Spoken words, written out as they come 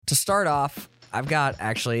To start off, I've got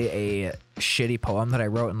actually a shitty poem that I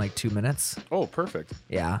wrote in like 2 minutes. Oh, perfect.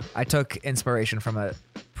 Yeah, I took inspiration from a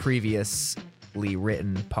previously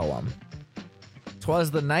written poem.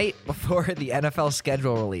 'Twas the night before the NFL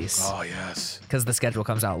schedule release. Oh, yes. Because the schedule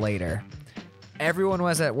comes out later. Everyone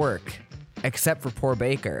was at work, except for poor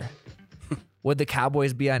Baker. Would the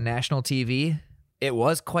Cowboys be on national TV? It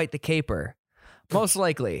was quite the caper. Most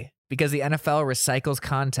likely, because the NFL recycles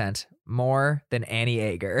content more than Annie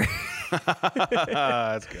Ager.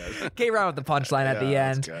 That's good. Came around with the punchline at the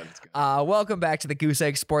end. That's good. Welcome back to the Goose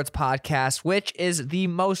Egg Sports Podcast, which is the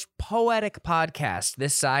most poetic podcast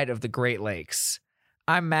this side of the Great Lakes.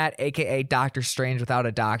 I'm Matt, a.k.a. Dr. Strange without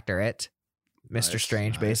a doctorate. Mr.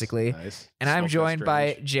 Strange, basically. Nice. And I'm joined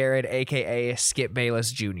by Jerrod, a.k.a. Skip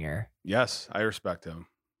Bayless Jr. Yes, I respect him.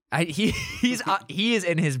 He is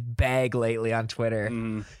in his bag lately on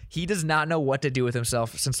Twitter. He does not know what to do with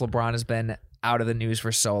himself since LeBron has been out of the news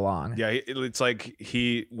for so long. Yeah, it's like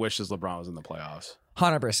he wishes LeBron was in the playoffs.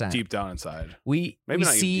 100%. Deep down inside. Maybe not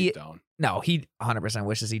see, even deep down. No, he 100%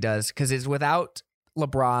 wishes he does because it's without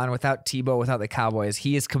LeBron, without Tebow, without the Cowboys,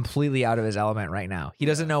 he is completely out of his element right now. He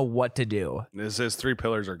doesn't know what to do. His three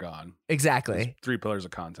pillars are gone. Exactly. His 3 pillars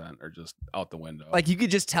of content are just out the window. Like you could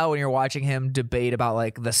just tell when you're watching him debate about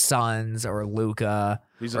like the Suns or Luka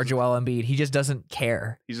or Joel Embiid. He just doesn't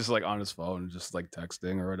care. He's just like on his phone, just like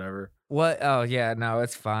texting or whatever. What? Oh yeah, no,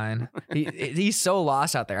 it's fine. He's so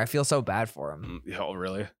lost out there. I feel so bad for him. Oh,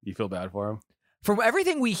 really? You feel bad for him? From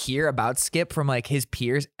everything we hear about Skip from like his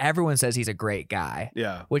peers, everyone says he's a great guy.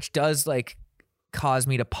 Yeah. Which does like cause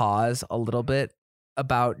me to pause a little bit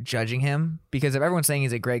about judging him because if everyone's saying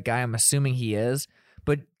he's a great guy, I'm assuming he is.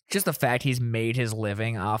 But just the fact he's made his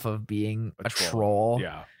living off of being a troll.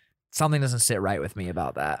 Yeah. Something doesn't sit right with me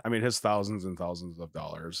about that. I mean, his thousands and thousands of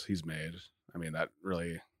dollars he's made. I mean, that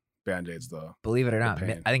really band-aids the Believe it or not,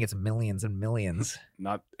 pain. I think it's millions and millions.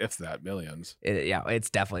 Not if that, millions. Yeah, it's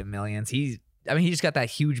definitely millions. He just got that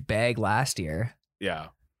huge bag last year. Yeah.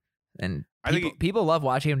 And I think people love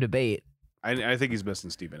watching him debate. I think he's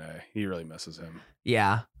missing Stephen A. He really misses him.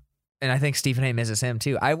 Yeah. And I think Stephen A misses him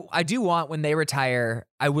too. I do want when they retire,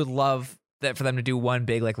 I would love that for them to do one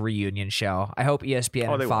big like reunion show. I hope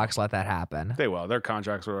ESPN and Fox let that happen. They will. Their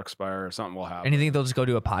contracts will expire or something will happen. And you think they'll just go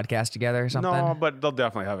do a podcast together or something? No, but they'll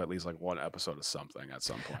definitely have at least like one episode of something at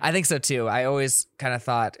some point. I think so too. I always kind of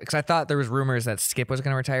thought, because I thought there was rumors that Skip was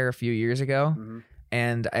going to retire a few years ago. Mm-hmm.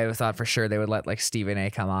 And I thought for sure they would let like Stephen A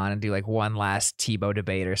come on and do like one last Tebow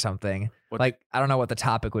debate or something. I don't know what the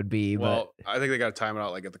topic would be, but I think they got to time it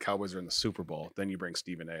out. Like if the Cowboys are in the Super Bowl, then you bring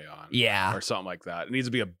Stephen A on. Yeah. Or something like that. It needs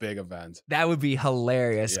to be a big event. That would be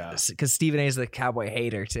hilarious. Yeah. Because Stephen A is the Cowboy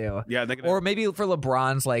hater too. Yeah. Or maybe for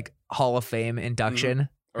LeBron's like Hall of Fame induction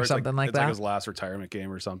or something like that. It's like his last retirement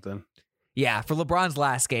game or something. Yeah, for LeBron's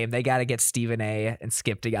last game, they got to get Stephen A and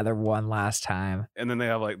Skip together one last time. And then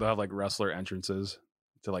they'll have wrestler entrances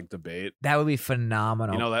to like debate. That would be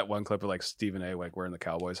phenomenal. You know that one clip of like Stephen A like wearing the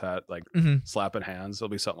Cowboys hat, like slapping hands? It'll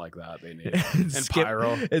be something like that they need. And Skip,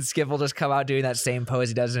 pyro. And Skip will just come out doing that same pose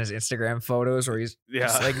he does in his Instagram photos where he's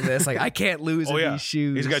just like this, like I can't lose in these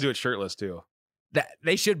shoes. He's got to do it shirtless too.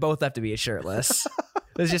 They should both have to be shirtless.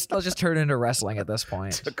 Let's just turn it into wrestling at this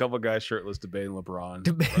point. A couple guys shirtless debating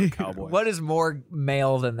LeBron. Cowboys. What is more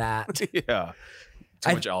male than that? Yeah.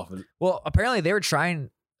 Too much alpha. Well, apparently they were trying.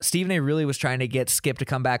 Stephen A really was trying to get Skip to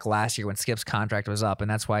come back last year when Skip's contract was up,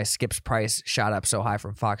 and that's why Skip's price shot up so high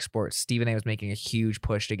from Fox Sports. Stephen A was making a huge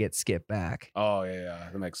push to get Skip back. Oh, yeah.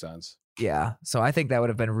 That makes sense. Yeah. So I think that would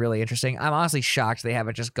have been really interesting. I'm honestly shocked they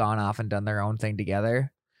haven't just gone off and done their own thing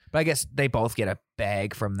together. But I guess they both get a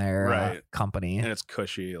bag from their company. And it's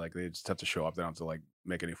cushy. Like they just have to show up. They don't have to like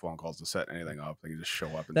make any phone calls to set anything up. They can just show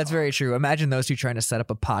up. And That's talk. very true. Imagine those two trying to set up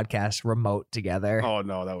a podcast remote together. Oh,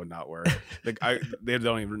 no, that would not work. They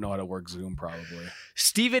don't even know how to work Zoom probably.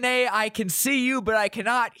 Stephen A, I can see you, but I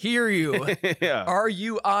cannot hear you. Yeah. Are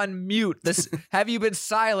you on mute? Have you been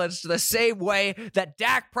silenced the same way that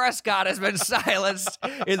Dak Prescott has been silenced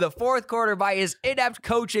in the fourth quarter by his inept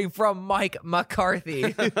coaching from Mike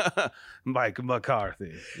McCarthy? Mike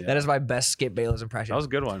McCarthy. Yeah. That is my best Skip Bayless impression. That was a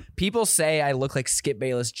good one. People say I look like Skip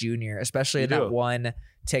Bayless Jr., especially in that one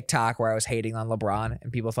TikTok where I was hating on LeBron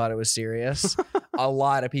and people thought it was serious. A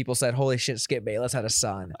lot of people said, holy shit, Skip Bayless had a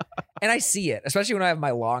son. And I see it, especially when I have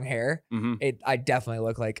my long hair. I definitely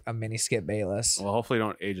look like a mini Skip Bayless. Well, hopefully you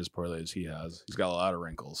don't age as poorly as he has. He's got a lot of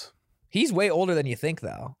wrinkles. He's way older than you think,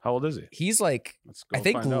 though. How old is he? He's like, I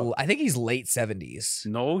think he's late 70s.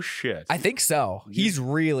 No shit. I think so. He's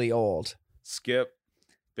really old. Skip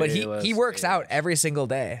Bayless, but he works out every single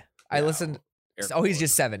day. I listened. Oh, he's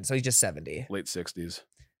just 7. So he's just 70. Late 60s.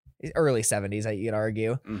 early 70s, you could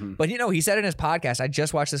argue. Mm-hmm. But, he said in his podcast, I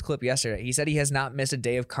just watched this clip yesterday. He said he has not missed a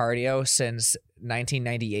day of cardio since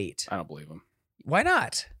 1998. I don't believe him. Why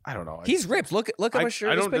not? I don't know. He's ripped. Look at my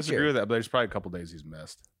shirt. I don't disagree with that, but there's probably a couple days he's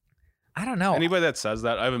missed. I don't know. Anybody that says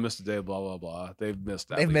that, I haven't missed a day, blah, blah, blah. They've missed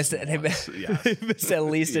that. They've missed it. They've missed at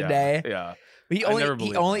least a day. Yeah. He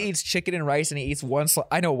only eats chicken and rice, and he eats one.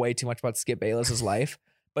 I know way too much about Skip Bayless's life,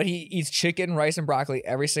 but he eats chicken, rice, and broccoli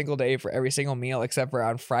every single day for every single meal, except for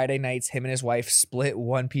on Friday nights, him and his wife split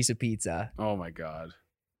one piece of pizza. Oh my God.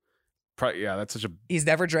 That's such a. He's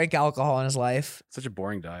never drank alcohol in his life. Such a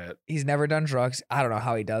boring diet. He's never done drugs. I don't know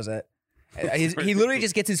how he does it. He literally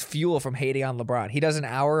just gets his fuel from hating on LeBron. He does an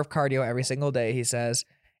hour of cardio every single day, he says,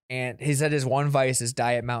 and he said his one vice is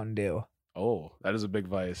Diet Mountain Dew. Oh, that is a big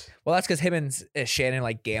vice. Well, that's because him and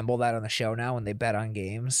Shannon gamble that on the show now when they bet on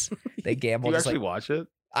games. They gamble. You actually watch it?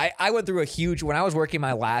 I went through when I was working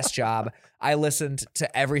my last job, I listened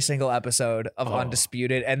to every single episode of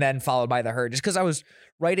Undisputed and then followed by The Herd just because I was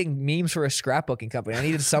writing memes for a scrapbooking company. I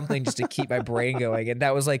needed something just to keep my brain going. And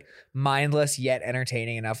that was mindless yet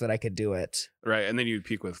entertaining enough that I could do it. Right. And then you'd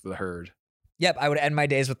peak with The Herd. Yep, I would end my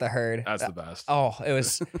days with The Herd. That's the best. Oh, it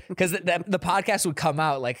was because the podcast would come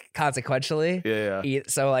out consequentially. Yeah.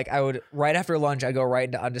 So I would right after lunch, I'd go right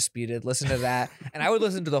into Undisputed, listen to that, and I would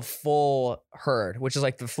listen to the full Herd, which is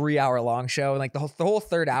the 3-hour long show, and the whole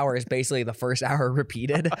third hour is basically the first hour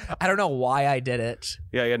repeated. I don't know why I did it.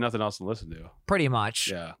 Yeah, you had nothing else to listen to. Pretty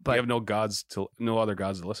much. Yeah, but you have no other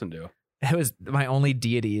gods to listen to. It was my only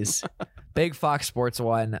deities. Big Fox Sports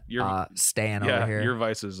 1 stan over here. Your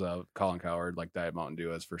vice is Colin Cowherd, like Diet Mountain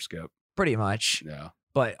Dew is for Skip. Pretty much. Yeah.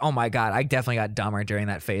 But oh my God, I definitely got dumber during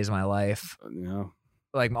that phase of my life. Yeah.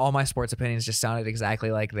 All my sports opinions just sounded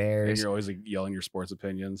exactly like theirs. And you're always yelling your sports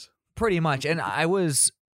opinions. Pretty much. And I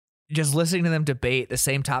was just listening to them debate the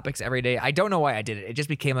same topics every day. I don't know why I did it. It just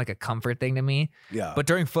became a comfort thing to me. Yeah. But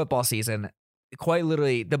during football season, quite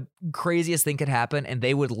literally, the craziest thing could happen, and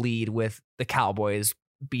they would lead with the Cowboys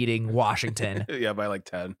beating Washington. Yeah, by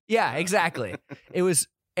 10. Yeah, exactly. It was,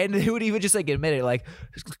 and they would even just admit it,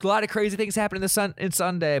 a lot of crazy things happened in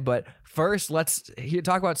Sunday, but first let's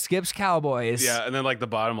talk about Skip's Cowboys. Yeah, and then the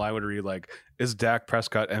bottom line would read is Dak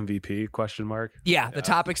Prescott MVP? ? Yeah, the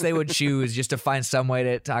topics they would choose just to find some way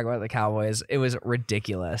to talk about the Cowboys. It was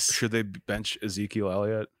ridiculous. Should they bench Ezekiel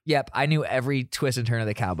Elliott? Yep, I knew every twist and turn of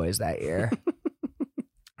the Cowboys that year.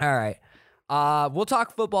 All right. We'll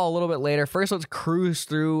talk football a little bit later. First, let's cruise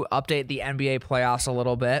through, update the NBA playoffs a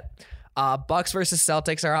little bit. Bucks versus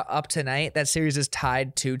Celtics are up tonight. That series is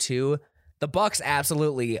tied 2-2. The Bucks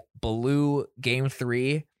absolutely blew Game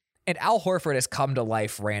 3, and Al Horford has come to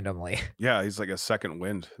life randomly. Yeah, he's a second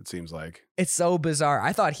wind, it seems like. It's so bizarre.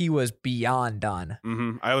 I thought he was beyond done.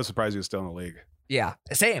 Mm-hmm. I was surprised he was still in the league. Yeah,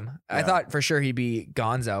 same. Yeah. I thought for sure he'd be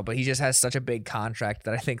gonzo, but he just has such a big contract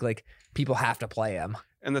that I think people have to play him.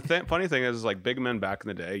 And the funny thing is big men back in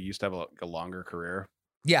the day used to have a longer career.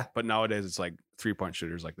 Yeah. But nowadays it's 3-point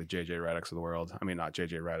shooters like the JJ Redicks of the world. I mean, not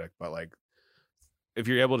JJ Redick, but if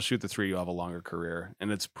you're able to shoot the three, you'll have a longer career.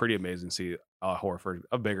 And it's pretty amazing to see Horford,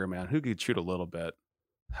 a bigger man who could shoot a little bit,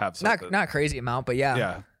 have something. Not crazy amount, but yeah.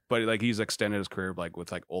 Yeah. But he's extended his career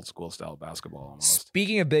with old school style basketball almost.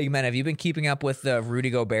 Speaking of big men, have you been keeping up with the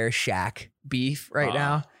Rudy Gobert Shaq beef right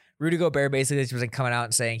now? Rudy Gobert basically was coming out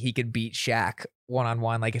and saying he could beat Shaq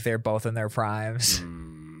one-on-one, if they're both in their primes.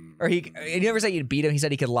 Or he never said he'd beat him. He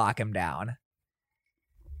said he could lock him down.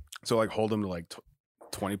 So hold him to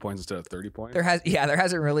 20 points instead of 30 points? There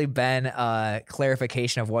hasn't really been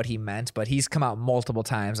clarification of what he meant, but he's come out multiple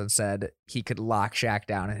times and said he could lock Shaq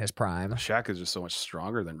down in his prime. Shaq is just so much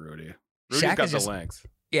stronger than Rudy. Rudy's Shaq got the length.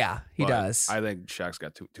 Yeah, he does. I think Shaq's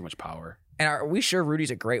got too much power. And are we sure Rudy's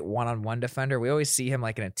a great one-on-one defender? We always see him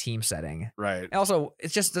in a team setting. Right. And also,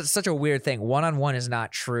 it's just such a weird thing. One-on-one is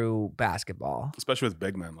not true basketball. Especially with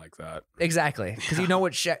big men like that. Exactly. Because you know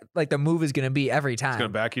what Shaq, the move is going to be every time. It's going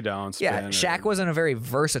to back you down, spin. Yeah, Shaq wasn't a very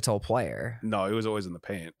versatile player. No, he was always in the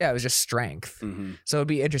paint. Yeah, it was just strength. Mm-hmm. So it'd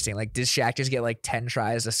be interesting. Did Shaq just get 10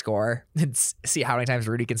 tries to score and see how many times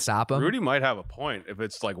Rudy can stop him? Rudy might have a point if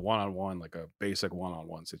it's one-on-one, a basic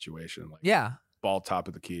one-on-one situation. Yeah. Ball top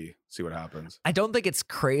of the key, see what happens. I don't think it's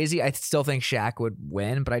crazy. I still think Shaq would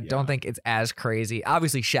win, but I don't think it's as crazy.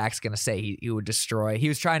 Obviously, Shaq's going to say he would destroy. He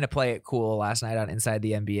was trying to play it cool last night on Inside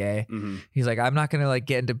the NBA. Mm-hmm. He's like, I'm not going to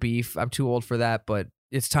get into beef. I'm too old for that, but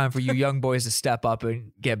it's time for you young boys to step up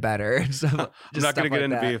and get better. So I'm not going to get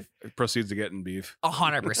into beef. It proceeds to get in beef.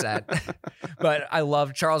 100%. But I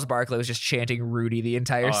love Charles Barkley was just chanting Rudy the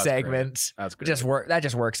entire segment. That's great. That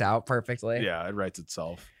just works out perfectly. Yeah, it writes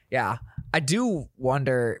itself. Yeah. I do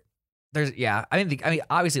wonder, I mean,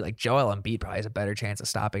 obviously, like Joel Embiid probably has a better chance of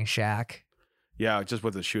stopping Shaq Yeah, just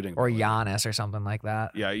with the shooting. or ability. Giannis or something like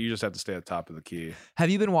that. Yeah, you just have to stay at the top of the key. Have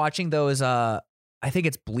you been watching those? I think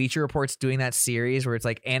it's Bleacher Report's doing that series where it's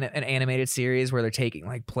like an animated series where they're taking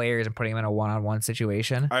like players and putting them in a one-on-one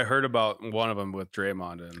situation. I heard about one of them with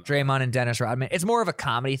Draymond and Dennis Rodman. It's more of a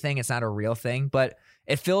comedy thing. It's not a real thing, but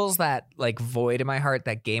it fills that like void in my heart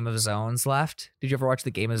that Game of Zones left. Did you ever watch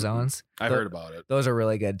the Game of Zones? I heard about it. Those are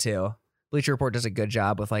really good too. Bleacher Report does a good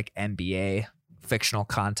job with like NBA fictional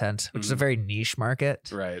content, which is a very niche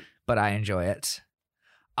market. Right. But I enjoy it.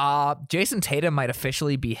 Jason Tatum might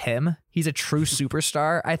officially be him. He's a true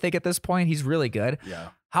superstar, I think, at this point. He's really good. Yeah.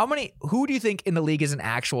 Who do you think in the league is an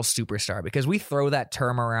actual superstar? Because we throw that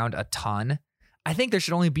term around a ton. I think there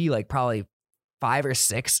should only be like probably 5 or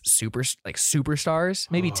 6 superstars,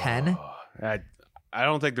 maybe 10. I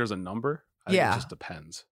don't think there's a number. I think it just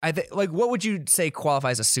depends. I think what would you say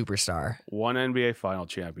qualifies a superstar? 1 NBA final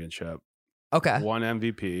championship. Okay. 1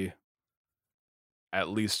 MVP. At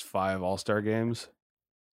least 5 All-Star games.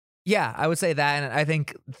 Yeah, I would say that, and I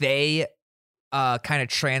think they kind of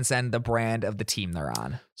transcend the brand of the team they're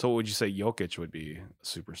on. So would you say Jokic would be a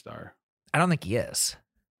superstar? I don't think he is.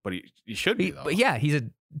 But he should be, though. But yeah, he's a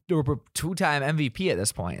 2-time MVP at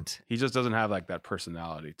this point. He just doesn't have like that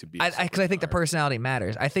personality to be. Because I think the personality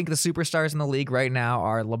matters. I think the superstars in the league right now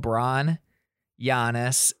are LeBron,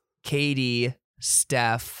 Giannis, KD,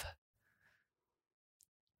 Steph.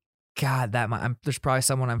 God, there's probably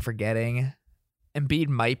someone I'm forgetting. Embiid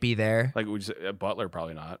might be there. Like, would you say Butler?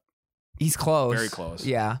 Probably not. He's close. Very close.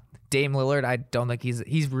 Yeah. Dame Lillard, I don't think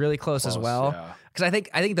he's really close as well. Because I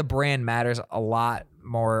think the brand matters a lot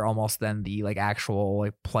more almost than the like actual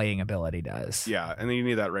like playing ability does. Yeah, and then you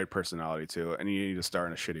need that right personality too, and you need to star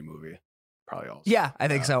in a shitty movie, probably also. Yeah, I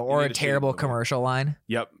think so. Or a terrible commercial line.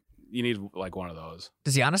 Yep, you need like one of those.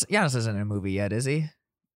 Does Giannis isn't in a movie yet, is he?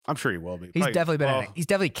 I'm sure he will be. He's definitely been. He's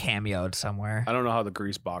definitely cameoed somewhere. I don't know how the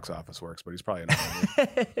Grease box office works, but he's probably in a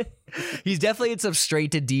movie. He's definitely in some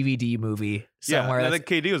straight to DVD movie somewhere. Yeah, I think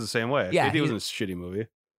KD was the same way. Yeah, KD was in a shitty movie.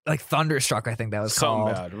 Like Thunderstruck, I think that was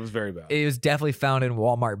something called. Bad. It was very bad. It was definitely found in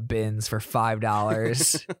Walmart bins for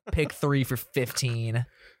 $5. Pick 3 for $15.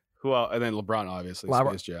 Who else? And then LeBron, obviously.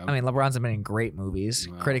 Space Jam. I mean, LeBron's been in great movies,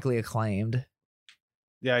 critically acclaimed.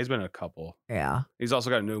 Yeah, he's been in a couple. Yeah. He's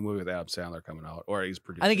also got a new movie with Adam Sandler coming out, or he's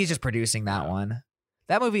producing. I think he's just producing that one.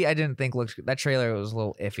 That movie, I didn't think looked. That trailer was a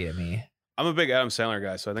little iffy to me. I'm a big Adam Sandler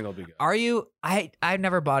guy, so I think I'll be good. Are you? I've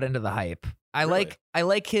never bought into the hype. I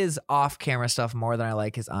like his off-camera stuff more than I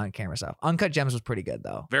like his on-camera stuff. Uncut Gems was pretty good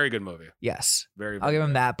though. Very good movie. Yes, very. I'll give him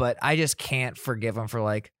good. that, but I just can't forgive him for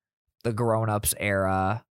like the grown-ups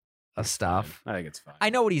era of stuff. I think it's fine. I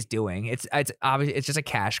know what he's doing. It's obviously it's just a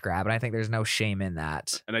cash grab, and I think there's no shame in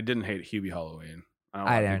that. And I didn't hate Hubie Halloween.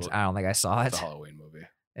 I don't think I saw it. It's a Halloween movie.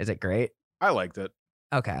 Is it great? I liked it.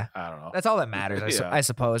 Okay. I don't know. That's all that matters, Yeah. I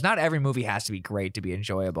suppose. Not every movie has to be great to be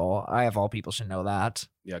enjoyable. Of all people should know that.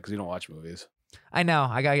 Yeah, because you don't watch movies. I know.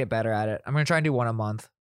 I gotta get better at it. I'm gonna try and do one a month.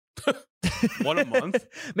 One a month?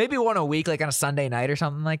 Maybe one a week, like on a Sunday night or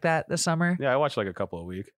something like that this summer. Yeah, I watch like a couple a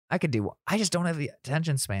week. I could do. I just don't have the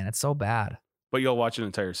attention span. It's so bad. But you'll watch an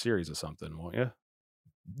entire series of something, won't you?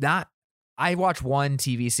 I watch one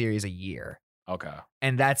TV series a year. Okay.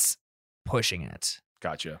 And that's pushing it.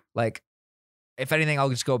 Gotcha. Like, if anything, I'll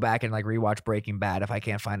just go back and like rewatch Breaking Bad if I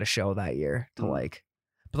can't find a show that year to like.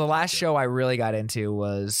 But the last show I really got into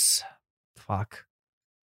was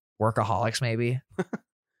Workaholics, maybe.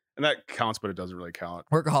 And that counts, but it doesn't really count.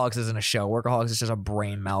 Workaholics isn't a show. Workaholics is just a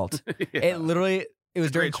brain melt. Yeah. It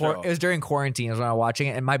was during quarantine. Is when I was watching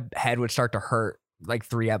it, and my head would start to hurt like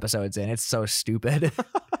 3 episodes in. It's so stupid.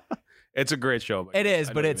 It's a great show. It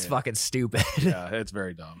is, but it's fucking stupid. Yeah, it's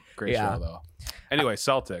very dumb. Great show though. Anyway,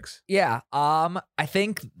 Celtics. Yeah. I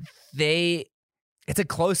think it's a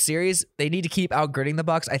close series. They need to keep outgritting the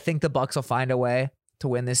Bucks. I think the Bucks will find a way to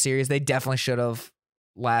win this series. They definitely should have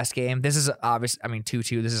last game. This is obvious. I mean,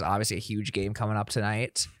 2-2. This is obviously a huge game coming up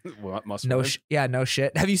tonight. What must no win? No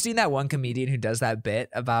shit. Have you seen that one comedian who does that bit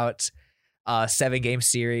about 7-game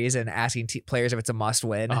series and asking players if it's a must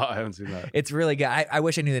win? Oh, I haven't seen that. It's really good. I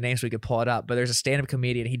wish I knew the name so we could pull it up, but there's a stand-up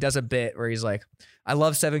comedian. He does a bit where he's like, I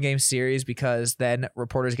love 7-game series because then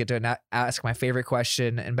reporters get to ask my favorite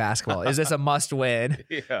question in basketball. Is this a must win?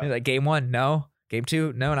 Yeah. He's like, game 1, no. Game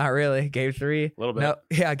 2, no, not really. Game 3, a little bit. No,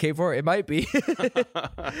 yeah. Game 4, it might be.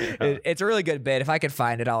 It's a really good bit. If I could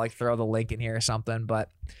find it, I'll like throw the link in here or something.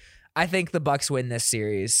 But I think the Bucks win this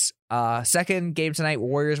series. Second game tonight,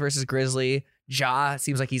 Warriors versus Grizzly. Ja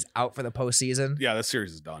seems like he's out for the postseason. Yeah, this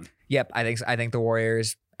series is done. Yep, I think the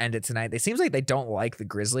Warriors end it tonight. It seems like they don't like the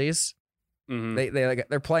Grizzlies.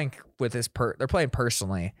 They're playing with they're playing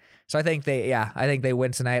personally. So I think they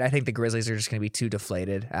win tonight. I think the Grizzlies are just going to be too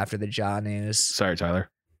deflated after the Ja news. Sorry, Tyler.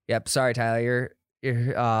 Yep. Sorry, Tyler.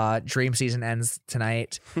 Your dream season ends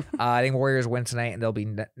tonight. I think Warriors win tonight, and they'll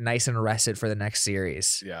be nice and rested for the next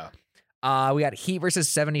series. Yeah. We got Heat versus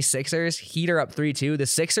 76ers. Heat are up 3-2. The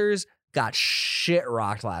Sixers got shit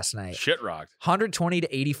rocked last night.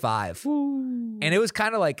 120-85. Ooh. And it was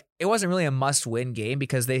kind of like, it wasn't really a must-win game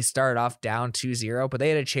because they started off down 2-0, but they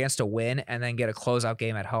had a chance to win and then get a closeout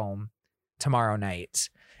game at home tomorrow night.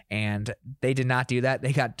 And they did not do that.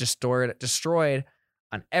 They got destroyed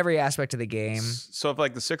on every aspect of the game. So if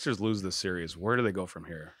like the Sixers lose this series, where do they go from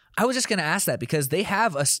here? I was just going to ask that because they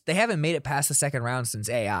haven't made it past the second round since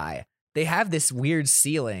AI. They have this weird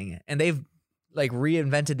ceiling, and they've like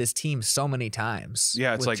reinvented this team so many times.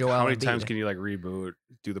 Yeah, it's like Joel how many Embiid. times can you like reboot,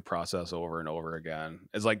 do the process over and over again?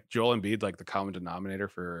 Is like Joel Embiid like the common denominator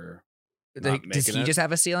for Does he just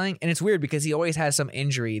have a ceiling? And it's weird because he always has some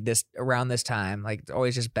injury around this time, like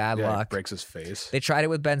always just bad luck. Breaks his face. They tried it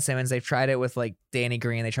with Ben Simmons. They've tried it with like Danny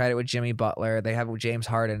Green. They tried it with Jimmy Butler. They have it with James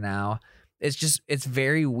Harden now. It's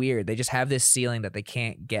very weird. They just have this ceiling that they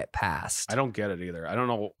can't get past. I don't get it either. I don't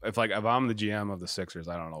know if I'm the GM of the Sixers,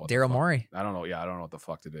 I don't know what Daryl Morey. I don't know. Yeah, I don't know what the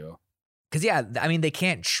fuck to do. Because, I mean, they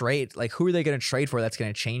can't trade. Like, who are they going to trade for that's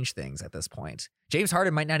going to change things at this point? James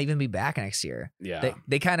Harden might not even be back next year. Yeah.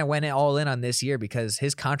 They kind of went all in on this year because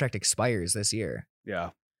his contract expires this year.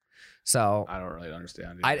 Yeah. So I don't really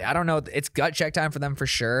understand. I don't know. It's gut check time for them for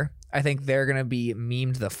sure. I think they're going to be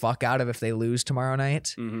memed the fuck out of if they lose tomorrow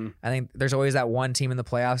night. Mm-hmm. I think there's always that one team in the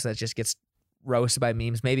playoffs that just gets roasted by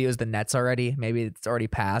memes. Maybe it was the Nets already. Maybe it's already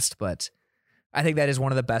passed. But I think that is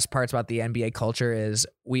one of the best parts about the NBA culture is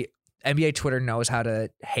NBA Twitter knows how to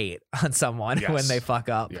hate on someone when they fuck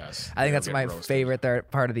up. Yes. I think that's my favorite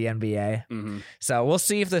part of the NBA. Mm-hmm. So we'll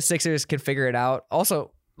see if the Sixers can figure it out.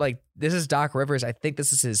 Also, like, this is Doc Rivers. I think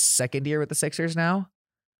this is his second year with the Sixers now.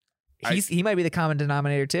 He might be the common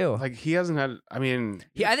denominator too. Like, he hasn't had, I mean.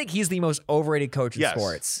 I think he's the most overrated coach in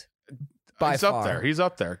sports. He's up there. He's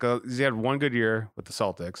up there. Because he had one good year with the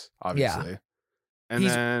Celtics, obviously. Yeah. And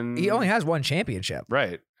then he only has one championship.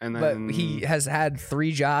 Right. And then but he has had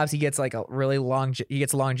 3 jobs. He gets like a really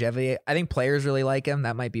longevity. I think players really like him.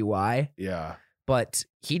 That might be why. Yeah. But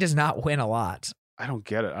he does not win a lot. I don't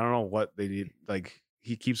get it. I don't know what they need. Like,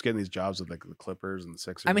 he keeps getting these jobs with like the Clippers and the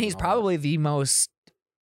Sixers. I mean, he's probably the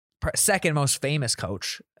second most famous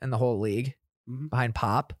coach in the whole league behind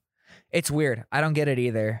Pop. It's weird. I don't get it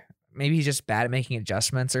either. Maybe he's just bad at making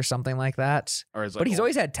adjustments or something like that. But he's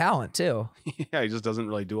always had talent too. Yeah, he just doesn't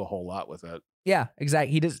really do a whole lot with it. Yeah,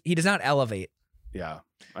 exactly. He does not elevate. Yeah,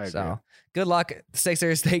 I agree. So good luck,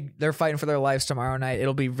 Sixers. They're fighting for their lives tomorrow night.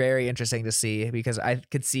 It'll be very interesting to see because I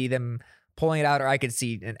could see them pulling it out, or I could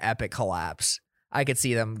see an epic collapse. I could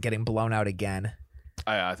see them getting blown out again.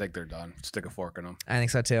 I think they're done. Stick a fork in them. I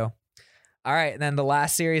think so too. All right, and then the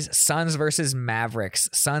last series, Suns versus Mavericks.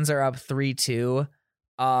 Suns are up 3-2.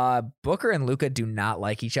 Booker and Luka do not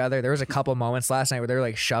like each other. There was a couple moments last night where they're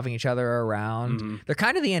like shoving each other around. Mm-hmm. They're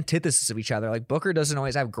kind of the antithesis of each other. Like Booker doesn't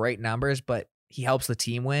always have great numbers, but he helps the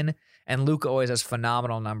team win. And Luka always has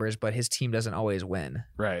phenomenal numbers, but his team doesn't always win.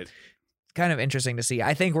 Right. Kind of interesting to see.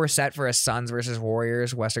 I think we're set for a Suns versus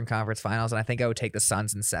Warriors Western Conference Finals, and I think I would take the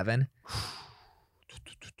Suns in 7.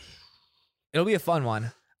 It'll be a fun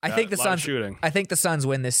one. I think the Suns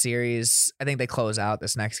win this series. I think they close out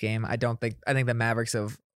this next game. I think the Mavericks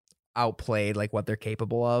have outplayed like what they're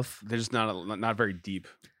capable of. They're just not very deep.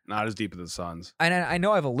 Not as deep as the Suns. And I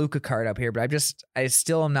know I have a Luka card up here, but I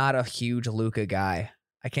still am not a huge Luka guy.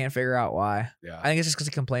 I can't figure out why. Yeah. I think it's just because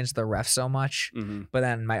he complains to the refs so much. Mm-hmm. But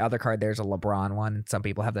then my other card, there's a LeBron one. And some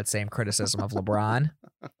people have that same criticism of LeBron.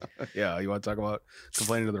 Yeah. You want to talk about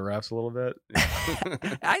complaining to the refs a little bit?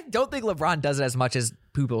 I don't think LeBron does it as much as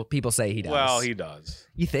people say he does. Well, he does.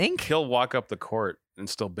 You think? He'll walk up the court and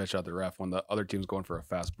still bitch out the ref when the other team's going for a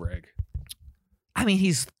fast break. I mean,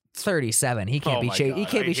 he's 37. He can't be chasing. He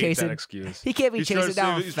can't be chasing. He can't be chasing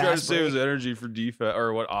down. He's trying to save his energy for defense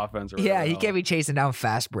or what offense. Or yeah, he can't be chasing down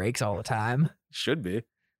fast breaks all the time. Should be.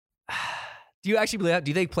 Do you actually believe that?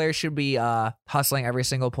 Do you think players should be hustling every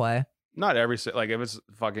single play? Not every like if it's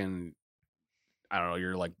fucking, I don't know,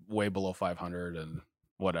 you're like way below 500 and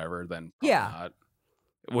whatever, then not.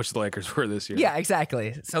 Which the Lakers were this year. Yeah,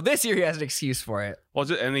 exactly. So this year he has an excuse for it.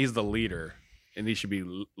 Well, and he's the leader, and he should be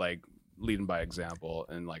like leading by example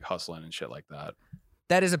and like hustling and shit like that.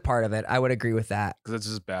 That is a part of it. I would agree with that. Because it's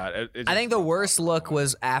just bad. I think the worst look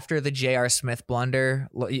was after the J.R. Smith blunder.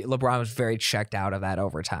 LeBron was very checked out of that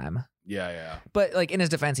overtime. Yeah. But like in his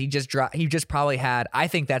defense, he just probably had, I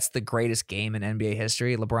think that's the greatest game in NBA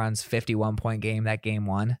history. LeBron's 51-point game, that game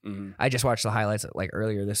one. Mhm. I just watched the highlights like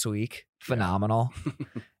earlier this week. Phenomenal.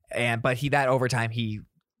 But that overtime, he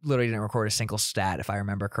literally didn't record a single stat, if I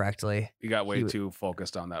remember correctly. He got way too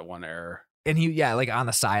focused on that one error. And like on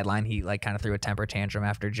the sideline, he like kind of threw a temper tantrum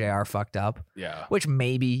after JR fucked up. Yeah. Which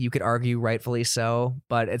maybe you could argue rightfully so,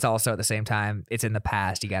 but it's also at the same time, it's in the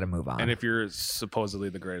past. You got to move on. And if you're supposedly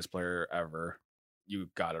the greatest player ever, you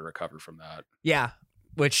got to recover from that. Yeah.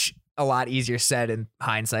 Which a lot easier said in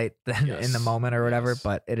hindsight than in the moment or whatever,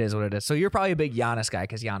 but it is what it is. So you're probably a big Giannis guy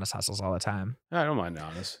because Giannis hustles all the time. I don't mind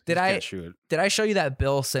Giannis. Did I show you that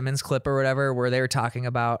Bill Simmons clip or whatever where they were talking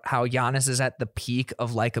about how Giannis is at the peak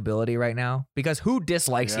of likability right now? Because who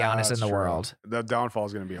dislikes Giannis in the world? The downfall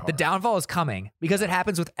is going to be hard. The downfall is coming because it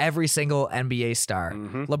happens with every single NBA star.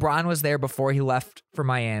 Mm-hmm. LeBron was there before he left for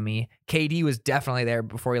Miami. KD was definitely there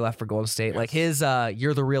before he left for Golden State. Yes. Like his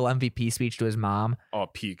 "You're the real MVP" speech to his mom. Oh,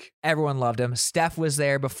 peak. Everyone loved him. Steph was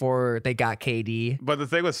there before they got KD. But the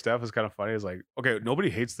thing with Steph is kind of funny. Is like, okay, nobody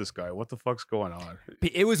hates this guy. What the fuck's going on?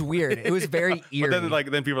 It was weird. It was very eerie.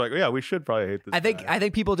 But then people are like, oh, yeah, we should probably hate this guy. I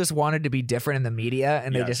think people just wanted to be different in the media,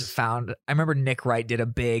 and they just found. I remember Nick Wright did a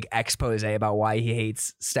big expose about why he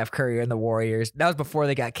hates Steph Curry and the Warriors. That was before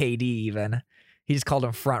they got KD even. He just called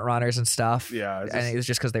them front runners and stuff. Yeah. And it was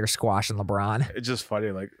just because they were squashing LeBron. It's just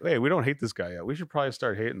funny. Like, hey, we don't hate this guy yet. We should probably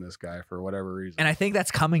start hating this guy for whatever reason. And I think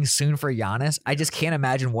that's coming soon for Giannis. I just can't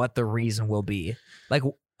imagine what the reason will be. Like,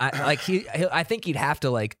 I think he'd have to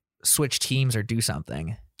like switch teams or do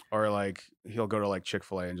something. Or like he'll go to like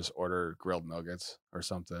Chick-fil-A and just order grilled nuggets or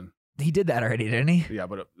something. He did that already, didn't he? Yeah,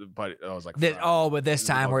 but it was like but this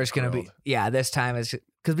time we're just gonna be this time is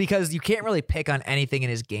because you can't really pick on anything in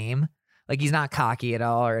his game. Like he's not cocky at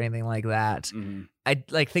all or anything like that. Mm-hmm. I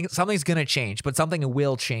like think something's gonna change, but something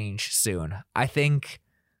will change soon. I think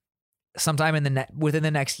sometime within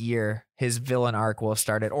the next year, his villain arc will have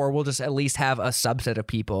started, or we'll just at least have a subset of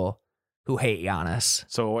people who hate Giannis.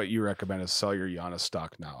 So what you recommend is sell your Giannis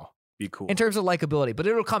stock now. Be cool in terms of likability, but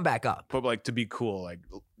it'll come back up. But like to be cool, like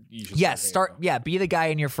you should be the guy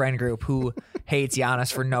in your friend group who hates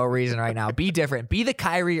Giannis for no reason right now. Be different. Be the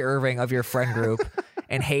Kyrie Irving of your friend group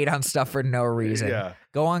and hate on stuff for no reason. Yeah.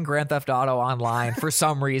 Go on Grand Theft Auto Online for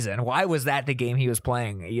some reason. Why was that the game he was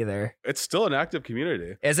playing either? It's still an active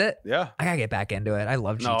community. Is it? Yeah. I gotta get back into it. I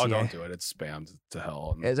love GTA. No, don't do it. It's spammed to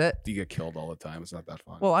hell. Is it? You get killed all the time. It's not that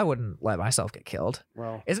fun. Well, I wouldn't let myself get killed.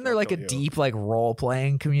 Well, isn't there like a deep like role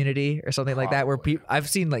playing community or something like that where people? I've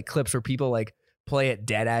seen like clips where people like play it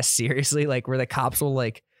dead ass seriously, like where the cops will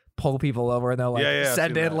like pull people over and they'll like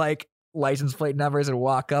send in like license plate numbers and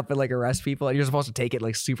walk up and like arrest people, and you're supposed to take it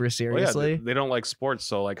like super seriously. They don't like sports,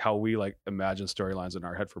 so like how we like imagine storylines in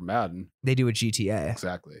our head for Madden, they do a GTA.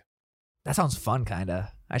 Exactly. That sounds fun, kind of.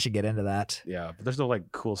 I should get into that. Yeah, but there's no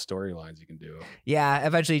like cool storylines you can do. Yeah,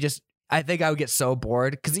 eventually I think I would get so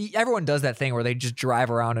bored because everyone does that thing where they just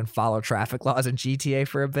drive around and follow traffic laws in GTA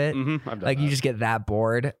for a bit. Mm-hmm, I've done like that. You just get that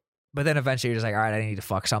bored. But then eventually you're just like, all right, I need to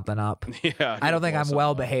fuck something up. Yeah, I don't think I'm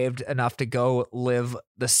well behaved enough to go live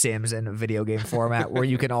The Sims in a video game format where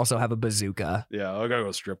you can also have a bazooka. Yeah, I gotta go to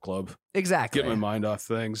a strip club. Exactly. Get my mind off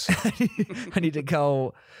things. I need to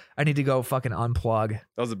go fucking unplug.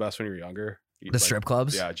 That was the best when you were younger. The strip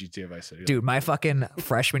clubs? Yeah, GTA Vice City. Dude, my fucking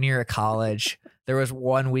freshman year of college, there was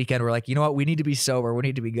one weekend we're like, you know what? We need to be sober. We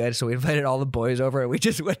need to be good. So we invited all the boys over and we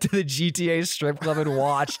just went to the GTA strip club and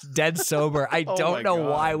watched dead sober. I don't know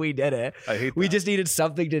why we did it. I hate that. We just needed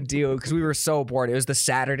something to do because we were so bored. It was the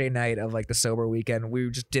Saturday night of like the sober weekend.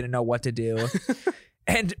 We just didn't know what to do.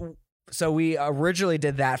 And so we originally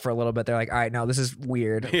did that for a little bit. They're like, all right, no, this is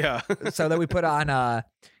weird. Yeah. So then we put on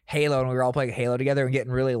Halo and we were all playing Halo together and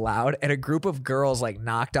getting really loud, and a group of girls like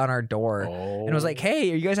knocked on our door and was like,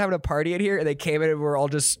 hey, are you guys having a party in here? And they came in and we were all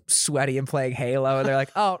just sweaty and playing Halo, and they're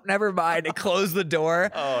like, oh, never mind, and closed the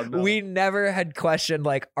door. Oh, no. We never had questioned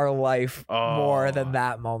like our life more than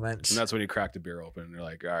that moment. And that's when you cracked a beer open and you're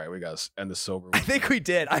like, all right, we gotta end the sober. I think we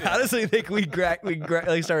did. I honestly think we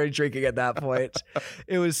started drinking at that point.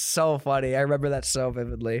 It was so funny. I remember that so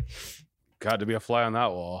vividly. Got to be a fly on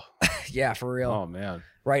that wall. Yeah, for real. Oh man.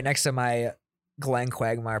 Right next to my Glenn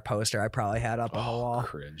Quagmire poster I probably had up on the wall.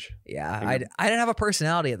 Cringe. Yeah, I didn't have a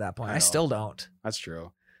personality at that point. I still don't. That's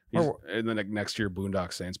true. And then next to your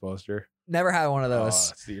Boondock Saints poster. Never had one of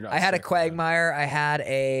those. So I had a Quagmire. I had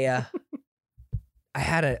I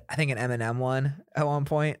think an Eminem one at one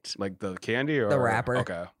point. Like the candy or the rapper.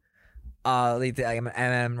 Okay. Like an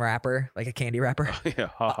Eminem rapper, like a candy rapper. Yeah.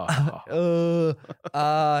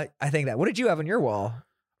 I think that. What did you have on your wall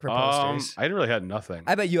for posters? I really had nothing.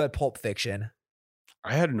 I bet you had Pulp Fiction.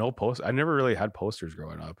 I had no post. I never really had posters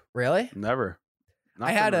growing up. Really? Never.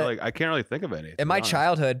 I had I can't really think of any. In my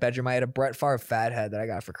childhood bedroom, I had a Brett Favre Fathead that I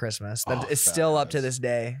got for Christmas. That is still up to this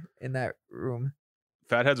day in that room.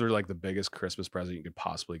 Fatheads were like the biggest Christmas present you could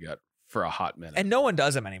possibly get for a hot minute. And no one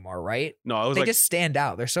does them anymore, right? No, it was they like, just stand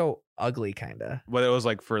out. They're so ugly, kind of. But it was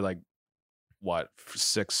like for like, what,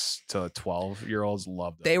 6 to 12-year-olds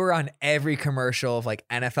loved them. They were on every commercial of like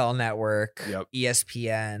NFL Network,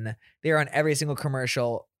 ESPN. They were on every single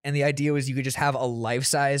commercial. And the idea was you could just have a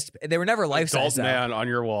life-sized. They were never life-sized. Adult man on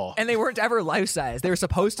your wall. And they weren't ever life-sized. They were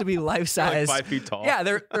supposed to be life-sized. Like 5 feet tall. Yeah,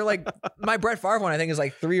 they're like, my Brett Favre one I think is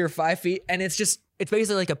like 3 or 5 feet. And it's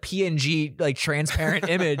basically like a PNG, like transparent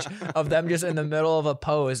image of them just in the middle of a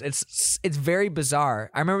pose. It's very bizarre.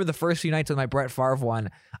 I remember the first few nights with my Brett Favre one,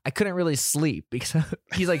 I couldn't really sleep because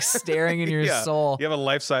he's like staring in your soul. You have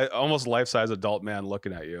a almost life-size adult man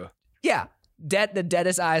looking at you. Yeah, the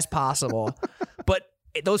deadest eyes possible. But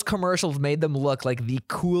those commercials made them look like the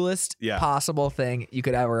coolest possible thing you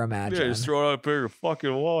could ever imagine. Yeah, just throw it up your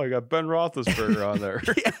fucking wall. You got Ben Roethlisberger on there.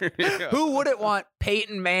 Yeah. Who wouldn't want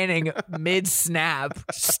Peyton Manning mid-snap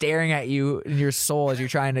staring at you in your soul as you're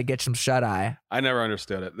trying to get some shut-eye? I never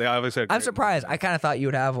understood it. They obviously I'm surprised. I kind of thought you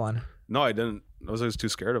would have one. No, I didn't. I was too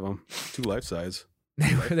scared of them. Too life-size.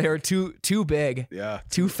 They were too big. Yeah.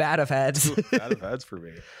 Too fat of heads. Too fat of heads for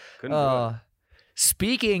me. Couldn't do it.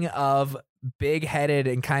 Speaking of big-headed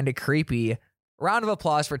and kind of creepy, round of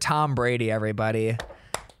applause for Tom Brady, everybody.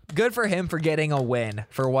 Good for him for getting a win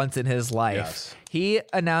for once in his life. Yes. He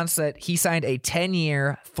announced that he signed a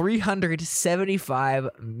 10-year,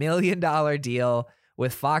 $375 million deal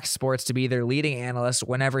with Fox Sports to be their leading analyst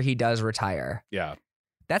whenever he does retire. Yeah.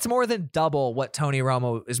 That's more than double what Tony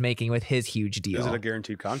Romo is making with his huge deal. Is it a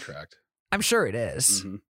guaranteed contract? I'm sure it is.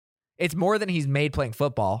 Mm-hmm. It's more than he's made playing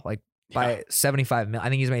football, like by 75 million. I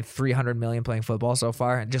think he's made 300 million playing football so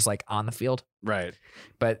far, just like on the field. Right.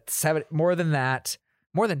 But more than that,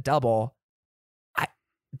 more than double.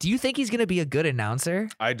 Do you think he's going to be a good announcer?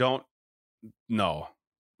 I don't know,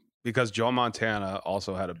 because Joe Montana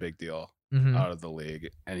also had a big deal out of the league,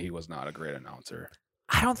 and he was not a great announcer.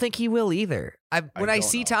 I don't think he will either. When I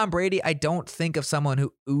see Tom Brady, I don't think of someone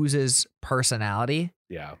who oozes personality.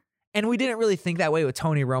 Yeah. And we didn't really think that way with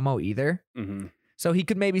Tony Romo either. Mm-hmm. So he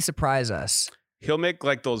could maybe surprise us. He'll make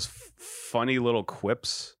like those funny little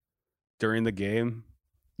quips during the game.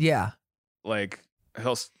 Yeah. Like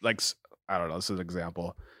he'll like, I don't know, this is an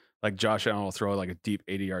example. Like Josh Allen will throw like a deep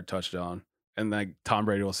 80-yard touchdown, and like Tom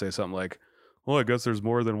Brady will say something like, "Well, I guess there's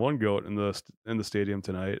more than one goat in the stadium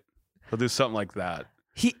tonight." He'll do something like that.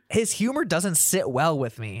 His humor doesn't sit well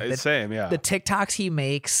with me. Same, yeah. The TikToks he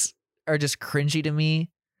makes are just cringy to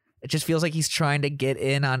me. It just feels like he's trying to get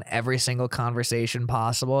in on every single conversation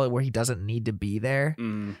possible where he doesn't need to be there.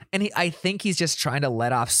 And I think he's just trying to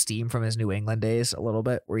let off steam from his New England days a little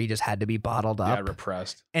bit, where he just had to be bottled up. Yeah,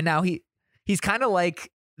 repressed. And now he's kind of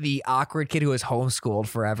like the awkward kid who was homeschooled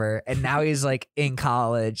forever, and now he's like in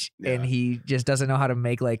college and he just doesn't know how to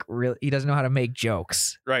make he doesn't know how to make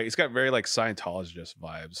jokes. Right. He's got very like Scientologist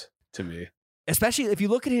vibes to me. Especially if you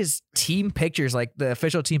look at his team pictures, like the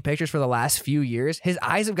official team pictures for the last few years, his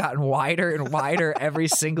eyes have gotten wider and wider every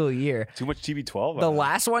single year. Too much TB12. The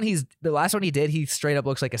last one he did, he straight up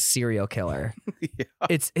looks like a serial killer.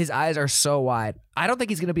 Yeah. His eyes are so wide. I don't think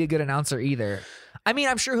he's going to be a good announcer either. I mean,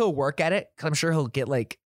 I'm sure he'll work at it. I'm sure he'll get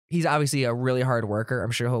he's obviously a really hard worker.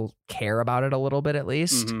 I'm sure he'll care about it a little bit at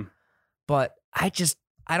least. Mm-hmm. But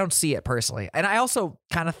I don't see it personally. And I also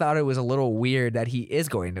kind of thought it was a little weird that he is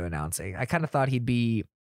going to announcing. I kind of thought he'd be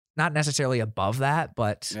not necessarily above that,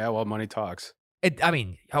 but yeah, well, money talks. I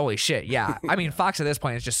mean, holy shit. Yeah. I mean, Fox at this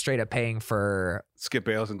point is just straight up paying for Skip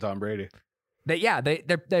Bayless and Tom Brady.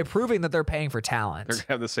 They're proving that they're paying for talent. They're going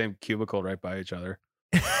to have the same cubicle right by each other.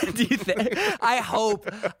 Do you think?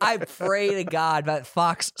 I pray to God that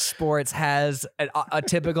Fox Sports has a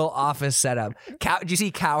typical office setup. Do you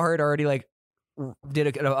see Cowherd already did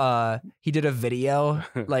a video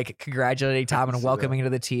congratulating Tom and welcoming him to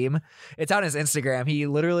the team? It's on his Instagram. He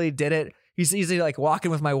literally did it. He's like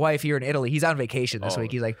walking with my wife here in Italy. He's on vacation this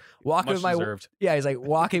week. He's like walking with he's like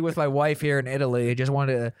walking with my wife here in Italy. I just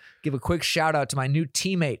wanted to give a quick shout out to my new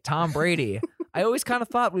teammate, Tom Brady. I always kind of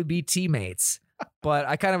thought we'd be teammates, but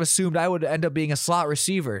I kind of assumed I would end up being a slot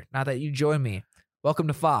receiver. Now that you join me. Welcome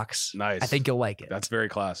to Fox. Nice. I think you'll like it. That's very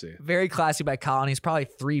classy. Very classy by Colin. He's probably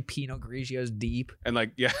 3 Pinot Grigios deep. And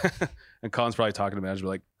and Colin's probably talking to management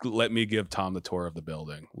like, let me give Tom the tour of the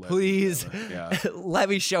building. Please. Let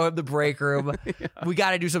me show him the break room. Yeah. We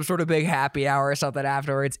got to do some sort of big happy hour or something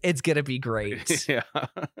afterwards. It's going to be great. Yeah.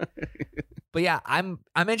 But yeah, I'm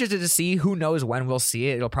interested to see. Who knows when we'll see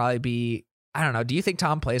it. It'll probably be I don't know. Do you think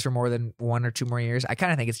Tom plays for more than 1 or 2 more years? I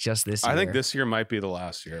kind of think it's just this year. I think this year might be the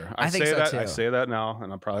last year. I think so too. I say that now,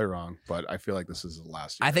 and I'm probably wrong, but I feel like this is the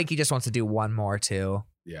last year. I think he just wants to do one more too.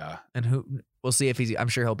 Yeah. And we'll see if I'm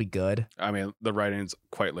sure he'll be good. I mean, the writing's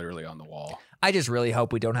quite literally on the wall. I just really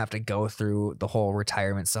hope we don't have to go through the whole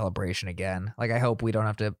retirement celebration again. Like, I hope we don't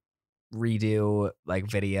have to redo like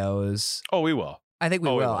videos. Oh, we will. I think we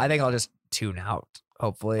will. I think I'll just tune out.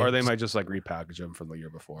 Hopefully, or they might just like repackage them from the year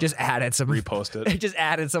before. Just added some, repost it. Just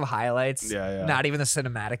added some highlights. Yeah. Not even the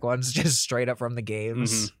cinematic ones, just straight up from the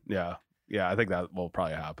games. Mm-hmm. Yeah. I think that will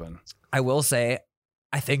probably happen. I will say,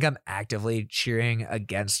 I think I'm actively cheering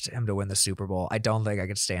against him to win the Super Bowl. I don't think I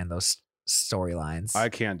could stand those storylines. I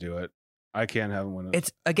can't do it. I can't have him win it.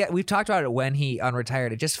 It's again, we've talked about it when he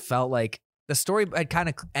unretired. It just felt like the story had kind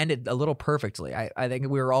of ended a little perfectly. I think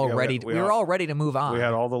we were all ready. We were all ready to move on. We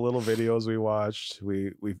had all the little videos we watched.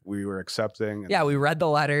 We were accepting. Yeah, we read the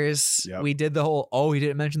letters. Yep. We did the whole. Oh, he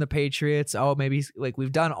didn't mention the Patriots. Oh, maybe like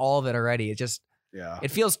we've done all of it already. It just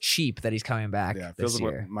it feels cheap that he's coming back. Yeah, it feels this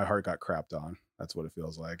like year. my heart got crapped on. That's what it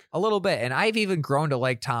feels like. A little bit, and I've even grown to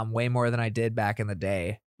like Tom way more than I did back in the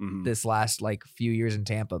day. This last like few years in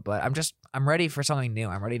Tampa, but I'm ready for something new.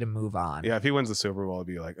 I'm ready to move on. Yeah, if he wins the Super Bowl, it'd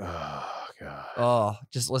be like, oh god. Oh,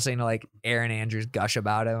 just listening to like Aaron Andrews gush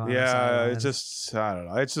about him. Yeah, it's just I don't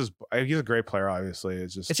know. It's just he's a great player. Obviously,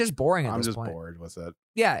 it's just boring. I'm just point. bored with it.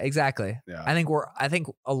 Yeah, exactly. Yeah, I think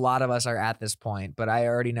a lot of us are at this point, but I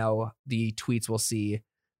already know the tweets we'll see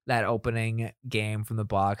that opening game from the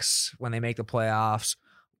Bucs when they make the playoffs.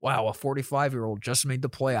 Wow, a 45-year-old just made the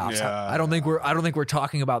playoffs. Yeah. I don't think we're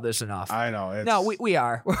talking about this enough. I know. No, we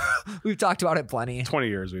are. We've talked about it plenty. 20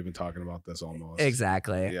 years we've been talking about this almost.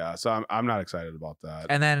 Exactly. Yeah, so I'm not excited about that.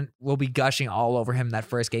 And then we'll be gushing all over him that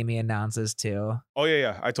first game he announces too. Oh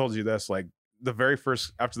yeah. I told you this. Like after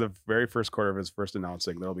the very first quarter of his first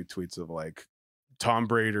announcing, there'll be tweets of like Tom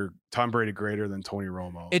Brady greater than Tony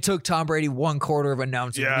Romo. It took Tom Brady 1 quarter of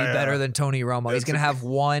announcing to be better than Tony Romo. He's going to have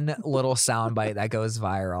one little soundbite that goes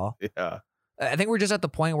viral. Yeah. I think we're just at the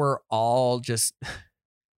point where we're all just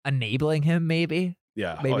enabling him, maybe.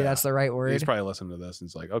 Yeah. Maybe that's the right word. He's probably listening to this and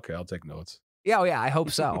it's like, okay, I'll take notes. Yeah, I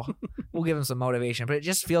hope so. We'll give him some motivation. But it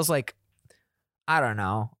just feels like, I don't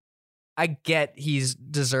know. I get he's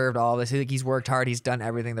deserved all this. He's worked hard. He's done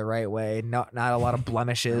everything the right way. Not a lot of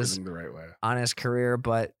blemishes the right way on his career,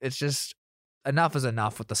 but it's just enough is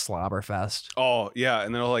enough with the slobber fest. Oh yeah,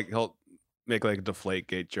 and then he'll make like a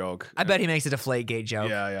Deflategate joke. I bet he makes a Deflategate joke.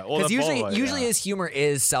 Yeah. Because usually his humor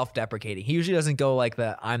is self-deprecating. He usually doesn't go like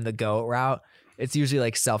the "I'm the GOAT" route. It's usually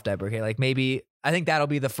like self-deprecating. Like maybe I think that'll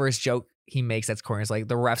be the first joke he makes that's corny. It's like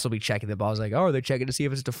the refs will be checking the ball. It's like, oh, are they checking to see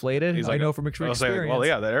if it's deflated? He's I know from experience. Well,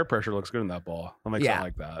 yeah, the air pressure looks good in that ball. I'll make something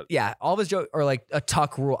like that. Yeah, all of his jokes are like a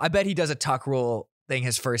tuck rule. I bet he does a tuck rule thing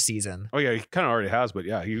his first season. Oh yeah, he kind of already has, but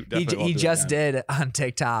yeah, he just did on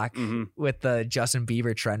TikTok with the Justin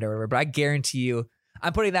Bieber trend or whatever. But I guarantee you,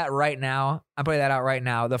 I'm putting that out right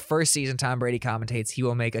now. The first season Tom Brady commentates, he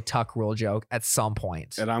will make a tuck rule joke at some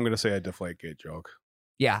point. And I'm gonna say a Deflategate joke.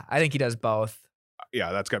 Yeah, I think he does both.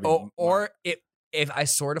 Yeah, that's gotta be. Or if I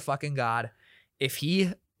swear to fucking God, if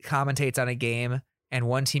he commentates on a game and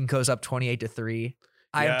one team goes up 28-3,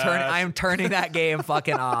 I am turning that game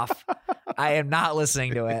fucking off. I am not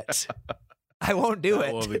listening to it. I won't do it.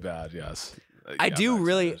 That will be bad. Yes, I do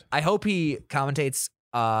really. I hope he commentates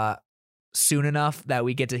soon enough that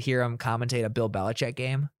we get to hear him commentate a Bill Belichick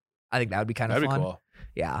game. I think that would be kind of fun. That'd be cool.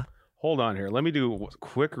 Yeah. Hold on here. Let me do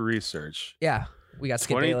quick research. Yeah. We got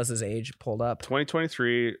Skip Bayless's age pulled up.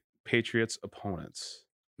 2023 Patriots opponents.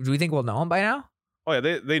 Do we think we'll know him by now? Oh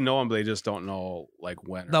yeah, they know him, but they just don't know like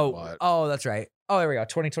when or what. Oh, that's right. Oh, there we go.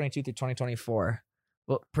 2022 through 2024.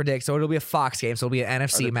 We'll predict. So it'll be a Fox game. So it'll be an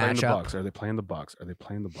NFC matchup. Are they playing the Bucs?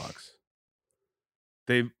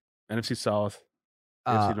 They NFC South,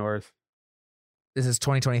 NFC North. This is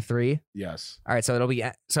 2023. Yes. All right. So it'll be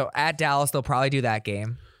at Dallas. They'll probably do that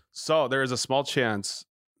game. So there is a small chance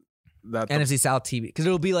that NFC South TV, because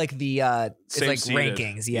it'll be like the it's like seeded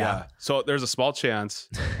rankings. Yeah. So there's a small chance,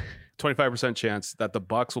 25% chance that the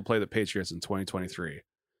Bucs will play the Patriots in 2023.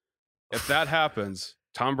 If that happens,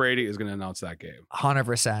 Tom Brady is going to announce that game.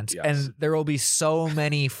 100%. Yes. And there will be so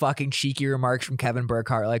many fucking cheeky remarks from Kevin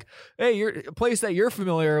Burkhardt. Like, hey, you're a place that you're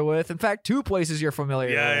familiar with. In fact, 2 places you're familiar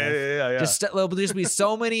with. Yeah. There'll just be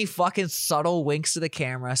so many fucking subtle winks to the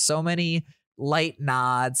camera. So many light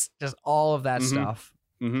nods. Just all of that stuff.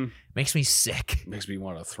 Mm-hmm. Makes me sick. Makes me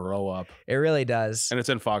want to throw up. It really does. And it's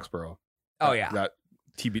in Foxborough. Oh, yeah. That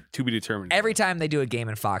to be determined. Every time they do a game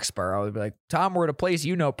in Foxborough, they'll be like, Tom, we're at a place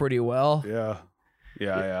you know pretty well. Yeah.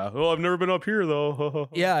 Yeah. Well, I've never been up here though.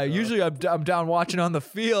 Yeah, usually I'm down watching on the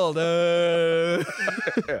field.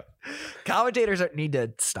 Commentators need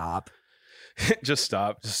to stop. Just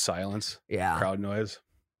stop. Just silence. Yeah. Crowd noise.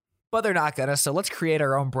 But they're not gonna. So let's create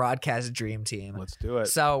our own broadcast dream team. Let's do it.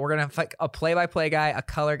 So we're gonna have a play-by-play guy, a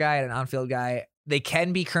color guy, and an on-field guy. They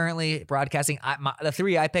can be currently broadcasting. The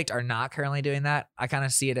 3 I picked are not currently doing that. I kind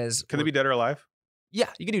of see it as. Can they be dead or alive? Yeah,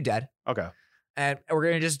 you can do dead. Okay. And we're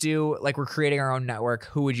going to just do, like, we're creating our own network.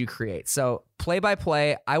 Who would you create? So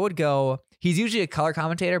play-by-play, I would go, he's usually a color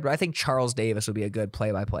commentator, but I think Charles Davis would be a good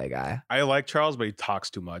play-by-play guy. I like Charles, but he talks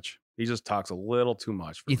too much. He just talks a little too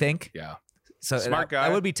much. You think? Yeah. So Smart guy.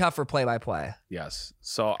 That would be tough for play-by-play. Yes.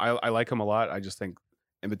 So I like him a lot. I just think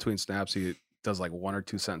in between snaps, he does like 1 or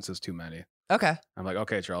 2 sentences too many. Okay. I'm like,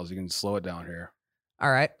 okay, Charles, you can slow it down here.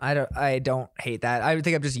 All right. I don't hate that. I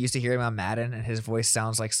think I'm just used to hearing him on Madden, and his voice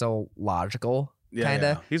sounds like so logical. Yeah, Kinda.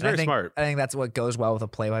 yeah. He's very smart. I think that's what goes well with a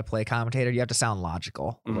play-by-play commentator. You have to sound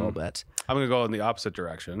logical a little bit. I'm going to go in the opposite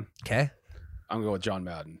direction. Okay. I'm going to go with John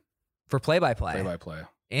Madden. For play-by-play? Play-by-play.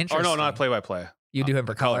 Interesting. Or no, not play-by-play. You do him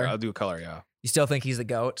for color? I'll do color, yeah. You still think he's the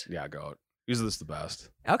GOAT? Yeah, GOAT. Usually this is the best.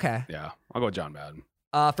 Okay. Yeah, I'll go with John Madden.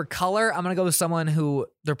 For color, I'm going to go with someone who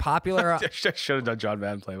they're popular. I should have done John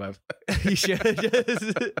Madden play-by-play. You should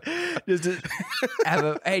just have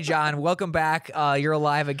a, hey, John, welcome back. You're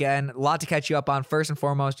alive again. A lot to catch you up on. First and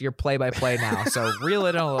foremost, you're play-by-play now. So reel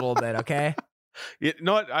it in a little bit, okay? You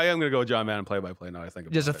know what? I am going to go with John Madden play-by-play now I think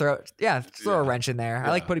about just it. Throw a wrench in there. Yeah. I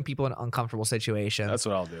like putting people in uncomfortable situations. That's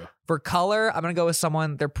what I'll do. For color, I'm going to go with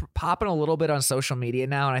someone, they're popping a little bit on social media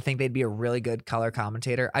now, and I think they'd be a really good color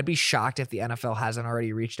commentator. I'd be shocked if the NFL hasn't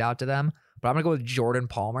already reached out to them, but I'm going to go with Jordan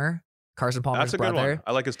Palmer, Carson Palmer's brother. Good one.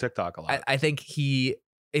 I like his TikTok a lot. I think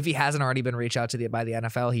if he hasn't already been reached out to by the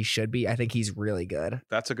NFL, he should be. I think he's really good.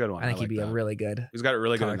 That's a good one. I think he'd be a really good. He's got a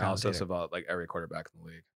really good analysis commentator. about like every quarterback in the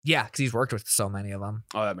league. Yeah, because he's worked with so many of them.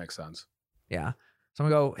 Oh, that makes sense. Yeah. So I'm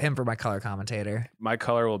going to go him for my color commentator. My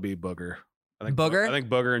color will be Booger. I think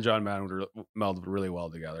Booger and John Madden would meld really well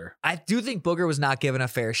together. I do think Booger was not given a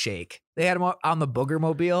fair shake. They had him on the Booger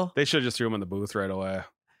mobile. They should have just threw him in the booth right away.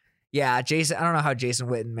 Yeah, Jason. I don't know how Jason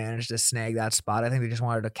Witten managed to snag that spot. I think they just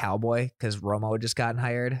wanted a cowboy because Romo had just gotten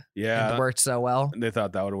hired. Yeah, and it worked so well. And they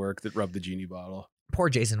thought that would work. That rubbed the genie bottle. Poor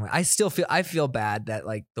Jason Witten. I feel bad that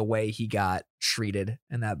like the way he got treated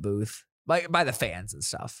in that booth by the fans and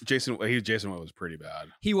stuff. Jason Witten was pretty bad.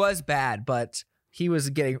 He was bad, but he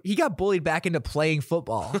got bullied back into playing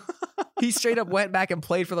football. He straight up went back and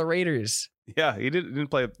played for the Raiders. Yeah, he didn't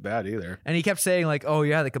play bad either. And he kept saying like, "Oh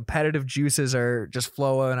yeah, the competitive juices are just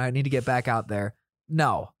flowing. I need to get back out there."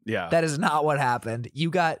 No, yeah, that is not what happened. You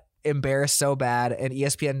got embarrassed so bad, and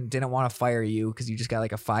ESPN didn't want to fire you because you just got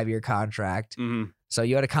like a 5-year contract. Mm-hmm. So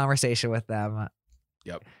you had a conversation with them.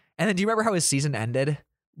 Yep. And then do you remember how his season ended?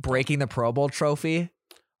 Breaking the Pro Bowl trophy.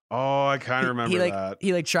 Oh, I kind of remember that.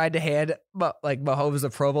 He tried to hand Mahomes the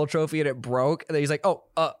Pro Bowl trophy and it broke. And then he's like,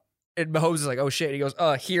 and Mahomes is like, oh shit. And he goes,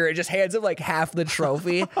 here. It just hands him like half the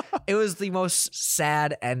trophy. It was the most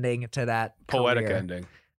sad ending to that poetic career. ending.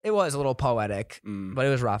 It was a little poetic, but it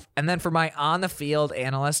was rough. And then for my on the field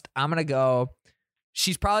analyst, I'm going to go,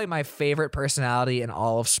 she's probably my favorite personality in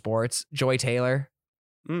all of sports, Joy Taylor.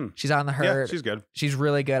 She's on the herd. Yeah, she's good. She's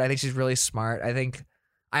really good. I think she's really smart.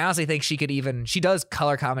 I honestly think she does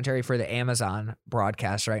color commentary for the Amazon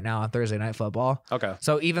broadcast right now on Thursday Night Football. Okay.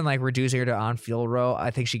 So even like reducing her to on-field role,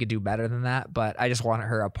 I think she could do better than that, but I just want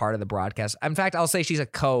her a part of the broadcast. In fact, I'll say she's a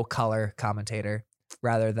co-color commentator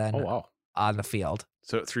rather than on the field.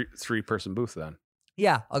 So three-person booth then?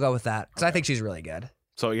 Yeah, I'll go with that because I think she's really good.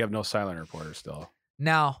 So you have no silent reporter still?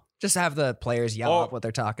 No, just have the players yell out what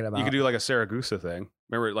they're talking about. You could do like a Saragusa thing.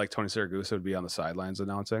 Remember, like Tony Saragusa would be on the sidelines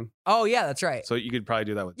announcing. Oh yeah, that's right. So you could probably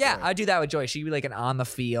do that with. Yeah, Joy. I'd do that with Joy. She'd be like an on the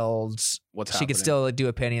field. What's she happening? could still do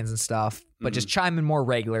opinions and stuff, but just chime in more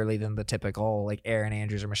regularly than the typical like Aaron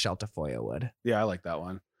Andrews or Michelle Tafoya would. Yeah, I like that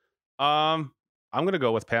one. I'm gonna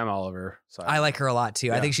go with Pam Oliver. I like her a lot too.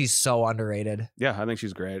 Yeah. I think she's so underrated. Yeah, I think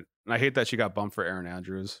she's great, and I hate that she got bumped for Aaron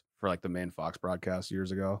Andrews for like the main Fox broadcast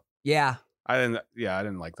years ago. Yeah. I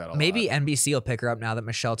didn't like that a lot. Maybe NBC will pick her up now that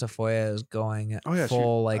Michelle Tafoya is going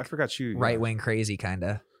full I forgot right wing crazy kind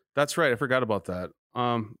of. That's right. I forgot about that.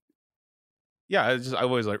 Yeah, I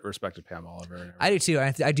always respected Pam Oliver. I do too.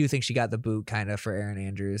 I do think she got the boot kind of for Aaron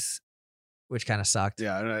Andrews, which kind of sucked.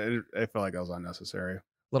 Yeah, and I felt like that was unnecessary. A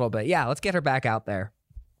little bit. Yeah, let's get her back out there.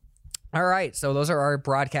 All right, so those are our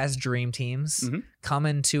broadcast dream teams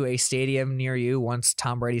coming to a stadium near you once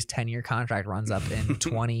Tom Brady's 10-year contract runs up in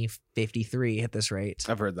 2053 at this rate.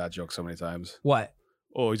 I've heard that joke so many times. What?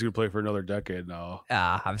 Oh, he's gonna play for another decade now.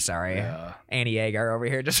 I'm sorry. Yeah. Annie Agar over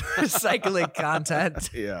here just recycling content.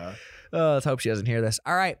 Yeah. Oh, let's hope she doesn't hear this.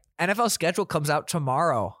 All right. NFL schedule comes out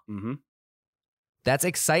tomorrow. Mm-hmm. That's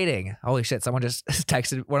exciting. Holy shit. Someone just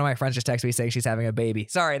texted, one of my friends just texted me saying she's having a baby.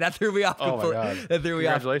 Sorry, that threw me off. Oh my God. That threw me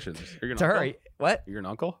off. Congratulations. You're To her. What? You're an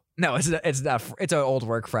uncle? No, it's not. It's an old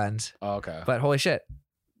work friend. Oh, okay. But holy shit.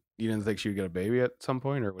 You didn't think she would get a baby at some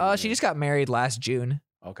point? Or She just got married last June.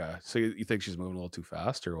 Okay. So you think she's moving a little too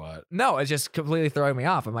fast or what? No, it's just completely throwing me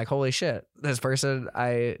off. I'm like, holy shit. This person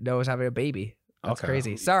I know is having a baby. That's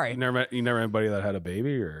crazy. Sorry. You never met anybody that had a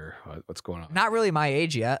baby or what's going on? Not really my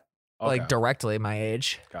age yet. Okay. Like directly my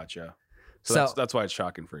age. Gotcha. So that's why it's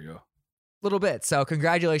shocking for you. Little bit. So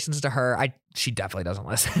congratulations to her. She definitely doesn't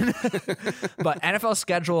listen. But NFL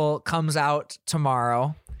schedule comes out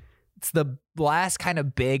tomorrow. It's the last kind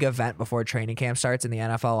of big event before training camp starts in the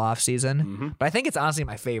NFL offseason. Mm-hmm. But I think it's honestly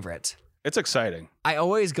my favorite. It's exciting. I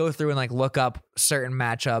always go through and like look up certain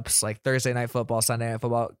matchups like Thursday night football, Sunday night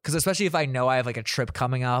football. Because especially if I know I have like a trip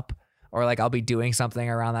coming up or like I'll be doing something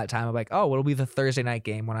around that time. I'm like, oh, what'll be the Thursday night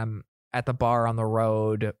game when I'm at the bar on the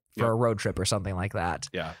road for a road trip or something like that.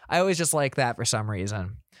 Yeah. I always just like that for some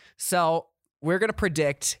reason. So we're going to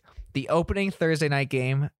predict the opening Thursday night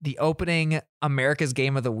game, the opening America's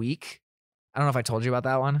Game of the Week. I don't know if I told you about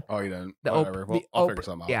that one. Oh, you didn't? Whatever. I'll figure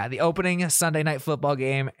something out. Yeah, the opening Sunday night football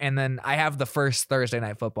game. And then I have the first Thursday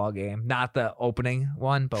night football game. Not the opening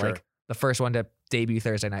one, but like the first one to debut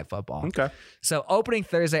Thursday night football. Okay. So opening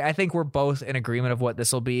Thursday, I think we're both in agreement of what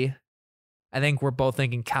this will be. I think we're both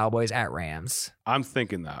thinking Cowboys at Rams. I'm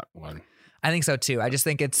thinking that one. I think so too. I just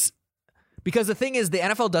think it's because the thing is the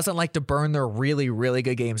NFL doesn't like to burn their really, really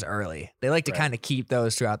good games early. They like to kind of keep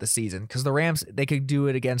those throughout the season because the Rams, they could do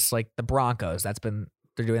it against like the Broncos. They're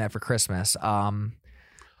doing that for Christmas.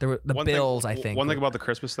 The Bills, I think. One thing about the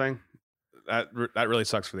Christmas thing, that really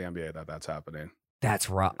sucks for the NBA that's happening. That's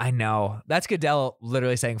rough. I know. That's Goodell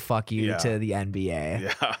literally saying "fuck you" to the NBA.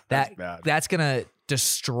 Yeah, that's bad. That's gonna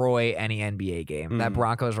destroy any NBA game. That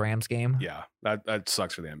Broncos Rams game. Yeah, that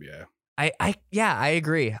sucks for the NBA. I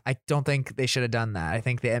agree. I don't think they should have done that. I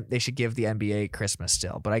think they should give the NBA Christmas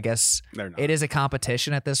still, but I guess it is a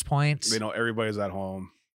competition at this point. They know everybody's at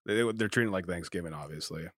home. They're treating it like Thanksgiving,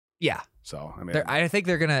 obviously. Yeah. So I mean, I think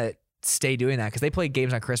they're gonna stay doing that because they played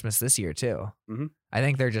games on Christmas this year too. Mm-hmm. I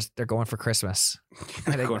think they're going for Christmas.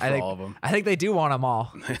 I think all of them. I think they do want them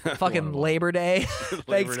all. Fucking Labor Day,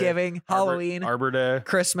 Thanksgiving, Halloween, Arbor Day,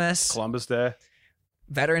 Christmas, Columbus Day,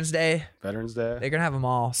 Veterans Day. They're gonna have them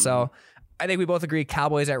all. So I think we both agree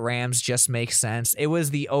Cowboys at Rams just makes sense. It was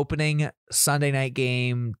the opening Sunday night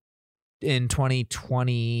game in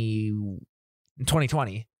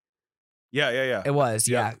 2020. Yeah. It was,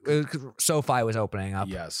 yeah. SoFi was opening up.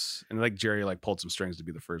 Yes. And like Jerry pulled some strings to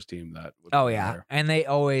be the first team that there. And they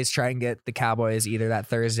always try and get the Cowboys either that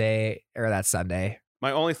Thursday or that Sunday.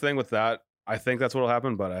 My only thing with that, I think that's what'll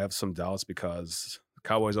happen, but I have some doubts because the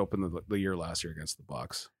Cowboys opened the year last year against the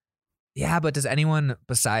Bucs. Yeah, but does anyone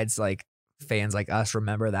besides like fans like us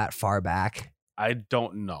remember that far back? I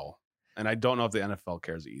don't know. And I don't know if the NFL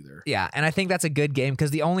cares either. Yeah, and I think that's a good game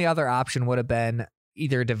because the only other option would have been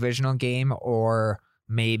either a divisional game or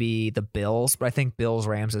maybe the Bills. But I think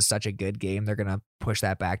Bills-Rams is such a good game. They're going to push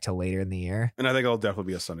that back to later in the year. And I think it'll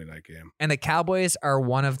definitely be a Sunday night game. And the Cowboys are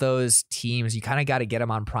one of those teams, you kind of got to get them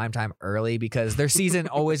on primetime early because their season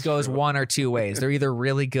always goes one or two ways. They're either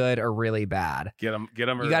really good or really bad. Get them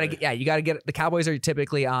early. You got to get, the Cowboys are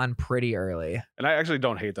typically on pretty early. And I actually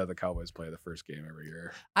don't hate that the Cowboys play the first game every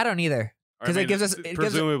year. I don't either. Because it gives us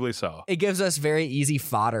it gives us very easy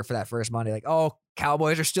fodder for that first Monday. Like, oh,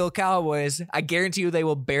 Cowboys are still Cowboys. I guarantee you they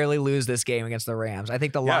will barely lose this game against the Rams. I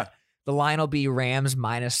think the line will be Rams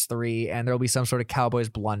 -3, and there will be some sort of Cowboys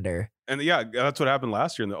blunder. And yeah, that's what happened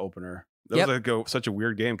last year in the opener. That was such a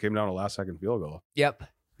weird game. Came down to last second field goal. Yep,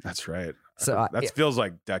 that's right. So that feels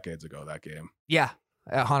like decades ago. That game. Yeah.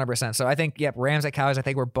 100%. So I think, Rams at Cowboys, I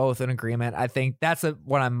think we're both in agreement. I think that's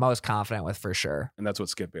what I'm most confident with for sure. And that's what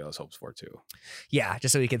Skip Bayless hopes for too. Yeah,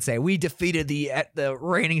 just so we can say we defeated the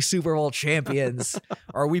reigning Super Bowl champions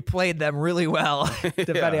or we played them really well,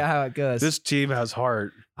 depending on how it goes. This team has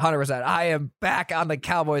heart. 100%. I am back on the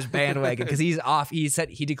Cowboys bandwagon because he's off. He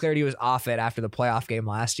declared he was off it after the playoff game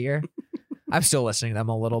last year. I'm still listening to them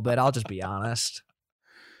a little bit. I'll just be honest.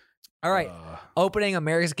 All right. Opening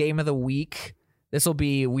America's Game of the Week. This will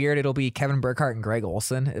be weird. It'll be Kevin Burkhardt and Greg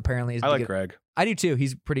Olsen. Apparently, I like Greg. I do too.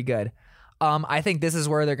 He's pretty good. I think this is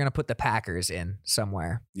where they're going to put the Packers in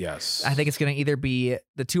somewhere. Yes. I think it's going to either be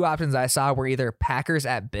the two options I saw were either Packers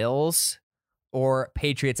at Bills or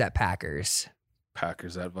Patriots at Packers.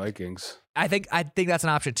 Packers at Vikings. I think that's an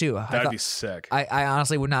option too. That'd be sick. I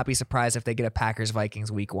honestly would not be surprised if they get a Packers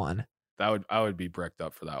Vikings week 1. I would be bricked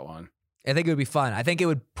up for that one. I think it would be fun. I think it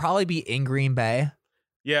would probably be in Green Bay.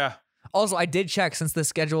 Yeah. Also, I did check since the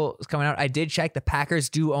schedule is coming out. I did check the Packers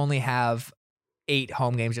do only have 8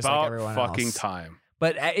 home games, just like everyone else. Fucking time.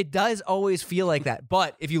 But it does always feel like that.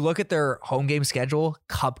 But if you look at their home game schedule,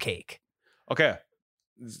 cupcake. Okay.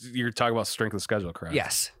 You're talking about strength of schedule, correct?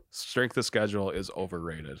 Yes. Strength of schedule is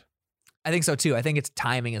overrated. I think so too. I think its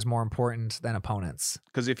timing is more important than opponents.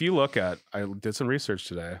 Because if you look at, I did some research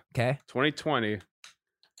today. Okay. 2020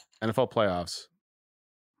 NFL playoffs.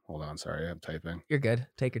 Hold on. Sorry. I'm typing. You're good.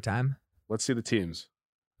 Take your time. Let's see the teams.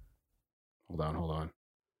 Hold on.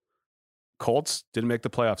 Colts didn't make the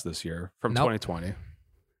playoffs this year from 2020.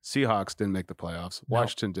 Seahawks didn't make the playoffs.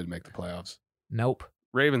 Washington didn't make the playoffs. Nope.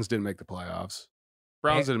 Ravens didn't make the playoffs.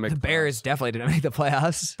 Browns didn't make the playoffs. The Bears definitely didn't make the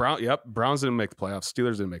playoffs. Browns didn't make the playoffs.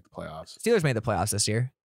 Steelers didn't make the playoffs. Steelers made the playoffs this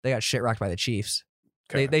year. They got shit rocked by the Chiefs.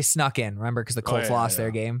 Okay. They snuck in, remember, because the Colts lost their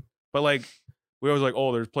game. But like, we always like,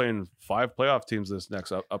 oh, they're playing 5 playoff teams this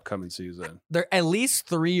next upcoming season. There at least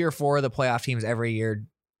 3 or 4 of the playoff teams every year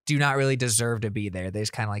do not really deserve to be there. They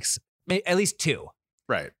just kind of like, at least 2.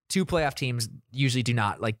 Right. 2 playoff teams usually do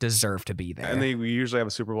not like deserve to be there. And we usually have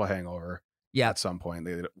a Super Bowl hangover. Yeah. At some point,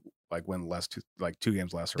 they like win two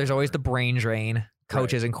games less. There's always the brain drain.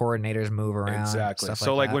 Coaches and coordinators move around. Exactly.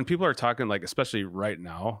 So like when people are talking, like, especially right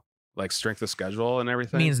now, like strength of schedule and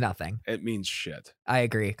everything means nothing. It means shit. I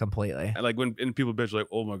agree completely. And like when people bitch like,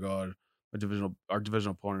 oh my God, our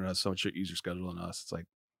divisional opponent has so much easier schedule than us. It's like,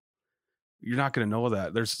 you're not going to know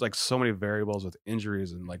that. There's like so many variables with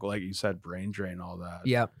injuries and like you said, brain drain, all that.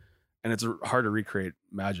 Yep. And it's hard to recreate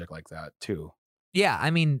magic like that too. Yeah. I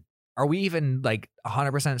mean, are we even like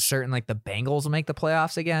 100% certain like the Bengals will make the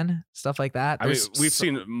playoffs again? Stuff like that. I mean, we've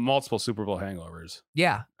seen multiple Super Bowl hangovers.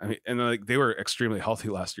 Yeah. I mean, and like they were extremely healthy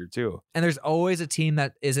last year too. And there's always a team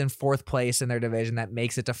that is in 4th place in their division that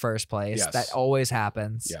makes it to 1st place. Yes. That always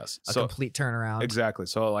happens. Yes. A complete turnaround. Exactly.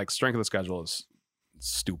 So like strength of the schedule is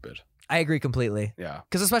stupid. I agree completely. Yeah.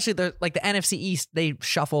 Because especially the NFC East, they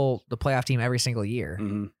shuffle the playoff team every single year.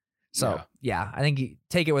 Mm-hmm. So yeah, I think you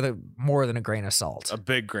take it with more than a grain of salt. A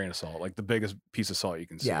big grain of salt, like the biggest piece of salt you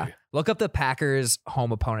can see. Yeah. Look up the Packers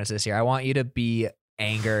home opponents this year. I want you to be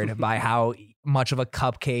angered by how much of a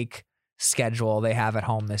cupcake schedule they have at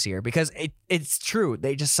home this year, because it's true.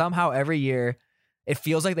 They just somehow every year it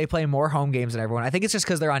feels like they play more home games than everyone. I think it's just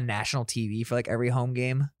because they're on national TV for like every home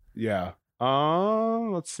game. Yeah.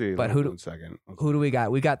 Let's see. But who do we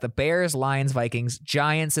got? We got the Bears, Lions, Vikings,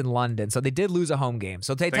 Giants in London. So they did lose a home game.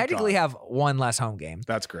 So they technically have 1 less home game.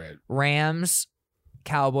 That's great. Rams,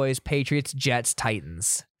 Cowboys, Patriots, Jets,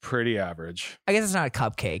 Titans. Pretty average. I guess it's not a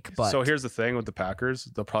cupcake, but so here's the thing with the Packers.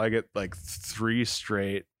 They'll probably get like 3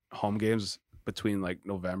 straight home games between like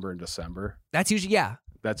November and December. That's usually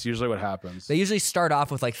what happens. They usually start off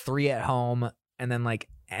with like 3 at home and then like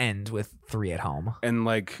end with 3 at home. And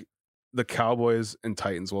like the Cowboys and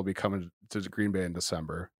Titans will be coming to Green Bay in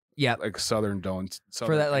December. Yeah, like Southern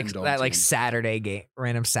for that like Saturday game,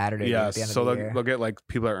 random Saturday. Yeah, at the end so of the year. They'll get like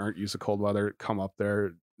people that aren't used to cold weather come up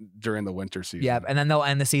there during the winter season. Yeah, and then they'll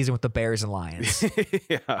end the season with the Bears and Lions.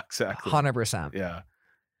 Yeah, exactly. 100%. Yeah.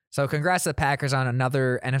 So congrats to the Packers on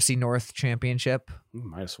another NFC North championship.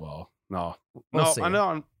 Might as well. No, another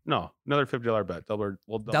 $50 bet.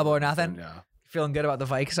 Double or nothing. Yeah. Feeling good about the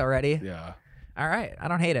Vikes already? Yeah. All right. I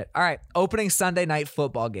don't hate it. All right. Opening Sunday night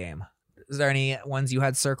football game. Is there any ones you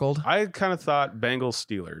had circled? I kind of thought Bengals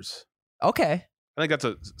Steelers. Okay. I think that's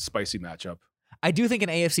a spicy matchup. I do think an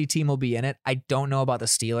AFC team will be in it. I don't know about the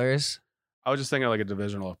Steelers. I was just thinking like a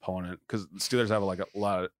divisional opponent because the Steelers have like a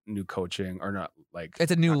lot of new coaching, or not like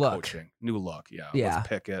it's a new look. Coaching. New look. Yeah. Yeah. With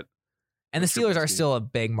Pickett. And the Steelers are still a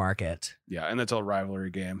big market. Yeah. And it's a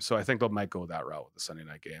rivalry game. So I think they might go that route with the Sunday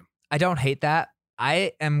night game. I don't hate that.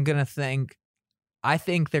 I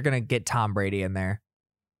think they're going to get Tom Brady in there.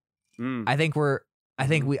 I think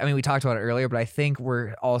we talked about it earlier, but I think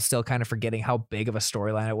we're all still kind of forgetting how big of a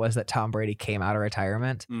storyline it was that Tom Brady came out of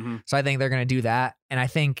retirement. Mm-hmm. So I think they're going to do that. And I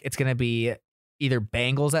think it's going to be either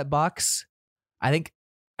Bengals at Bucks. I think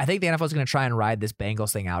the NFL is going to try and ride this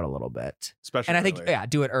Bengals thing out a little bit. Especially and I think,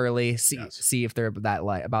 do it early. See if they're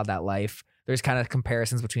about that life. There's kind of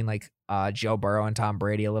comparisons between like Joe Burrow and Tom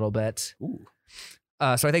Brady a little bit. Ooh.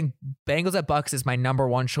 So I think Bengals at Bucks is my number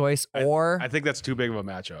 1 choice. I think that's too big of a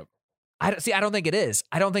matchup. I don't think it is.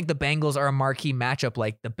 I don't think the Bengals are a marquee matchup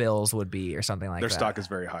like the Bills would be or something like that. Their stock is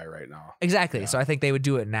very high right now. Exactly. Yeah. So I think they would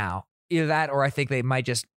do it now. Either that or I think they might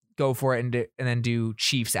just go for it and then do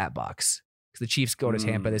Chiefs at Bucks. The Chiefs go to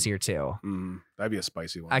Tampa this year too. That'd be a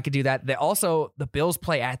spicy one. I could do that. The Bills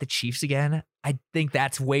play at the Chiefs again. I think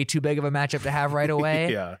that's way too big of a matchup to have right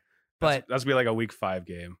away. Yeah. But that's be like a week 5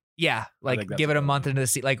 game. Yeah, like give it a month into the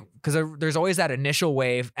season, like because there's always that initial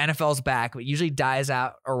wave. NFL's back, but usually dies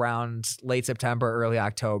out around late September, early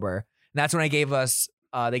October. And that's when they gave us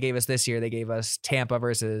this year. They gave us Tampa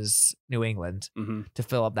versus New England to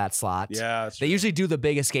fill up that slot. Yeah, they usually do the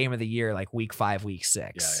biggest game of the year, like week 5, week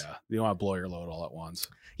 6. Yeah. You don't want to blow your load all at once.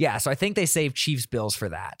 Yeah, so I think they saved Chiefs Bills for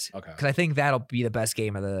that. Okay, because I think that'll be the best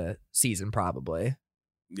game of the season probably.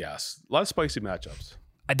 Yes, a lot of spicy matchups.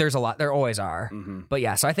 There's a lot. There always are. But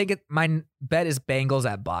yeah, so I think my bet is Bengals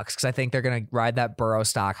at Bucks because I think they're going to ride that Burrow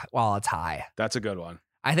stock while it's high. That's a good one.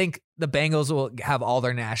 I think the Bengals will have all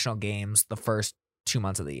their national games the first 2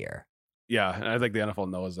 months of the year. Yeah, and I think the NFL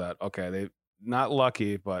knows that. Okay, they not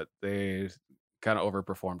lucky, but they kind of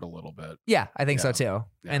overperformed a little bit. Yeah, I think so too.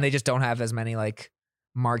 Yeah. And they just don't have as many like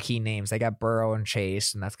marquee names. They got Burrow and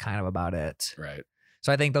Chase, and that's kind of about it. Right.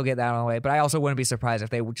 So I think they'll get that on the way. But I also wouldn't be surprised if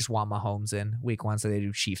they would just want Mahomes in week 1, so they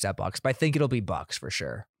do Chiefs at Bucks. But I think it'll be Bucks for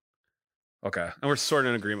sure. Okay. And we're sort of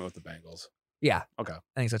in agreement with the Bengals. Yeah. Okay.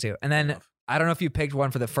 I think so too. And then I don't know if you picked one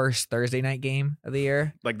for the first Thursday night game of the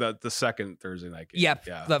year. Like the second Thursday night game. Yep.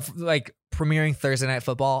 Yeah. Like premiering Thursday night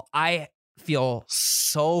football. I feel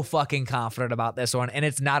so fucking confident about this one. And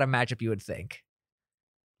it's not a matchup you would think.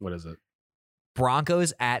 What is it?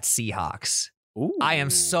 Broncos at Seahawks. Ooh. I am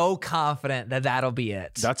so confident that that'll be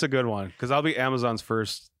it. That's a good one because that'll be Amazon's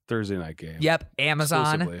first Thursday night game. Yep,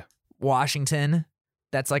 Amazon, Washington.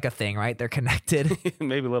 That's like a thing, right? They're connected.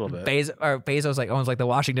 Maybe a little bit. Bezos owns like the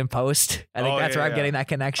Washington Post. I think that's where I'm getting that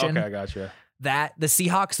connection. Okay, I gotcha. The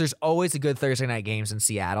Seahawks. There's always a good Thursday night games in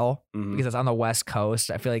Seattle because it's on the West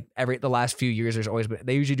Coast. I feel like the last few years there's always been.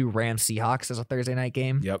 They usually do Rams Seahawks as a Thursday night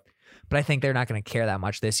game. Yep. But I think they're not going to care that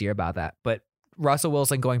much this year about that. But Russell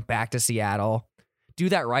Wilson going back to Seattle, do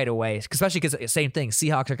that right away, especially because same thing.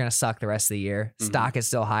 Seahawks are going to suck the rest of the year. Stock is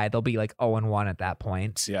still high. They'll be like 0-1 at that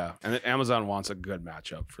point. Yeah, and Amazon wants a good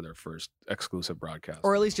matchup for their first exclusive broadcast,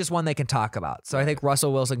 or at least just one they can talk about. So I think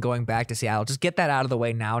Russell Wilson going back to Seattle, just get that out of the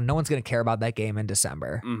way now. No one's going to care about that game in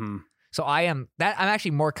December. So I'm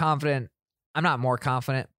actually more confident. I'm not more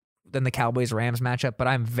confident than the Cowboys-Rams matchup, but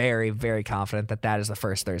I'm very, very confident that is the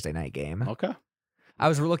first Thursday night game. Okay. I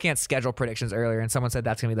was looking at schedule predictions earlier, and someone said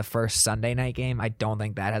that's going to be the first Sunday night game. I don't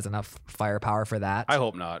think that has enough firepower for that. I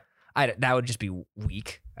hope not. That would just be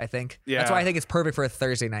weak, I think. Yeah. That's why I think it's perfect for a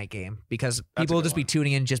Thursday night game because people will just be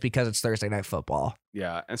tuning in just because it's Thursday night football.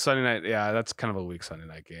 Yeah, and Sunday night, that's kind of a weak Sunday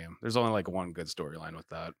night game. There's only like one good storyline with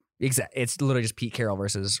that. Exactly. It's literally just Pete Carroll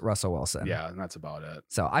versus Russell Wilson. Yeah, and that's about it.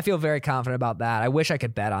 So I feel very confident about that. I wish I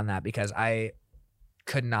could bet on that because I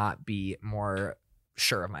could not be more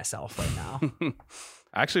sure of myself right now.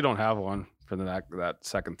 I actually don't have one for that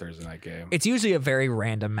second Thursday night game. It's usually a very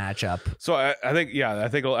random matchup. So I think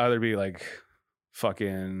it'll either be like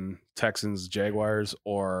fucking Texans Jaguars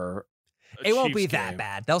or it won't be that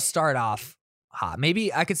bad. They'll start off hot.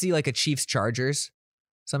 Maybe I could see like a Chiefs Chargers,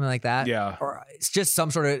 something like that. Yeah, or it's just some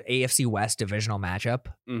sort of AFC West divisional matchup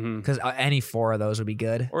because any 4 of those would be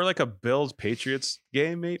good. Or like a Bills Patriots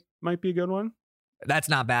game might be a good one. That's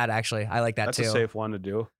not bad actually. I like that too. That's a safe one to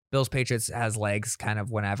do. Bills Patriots has legs kind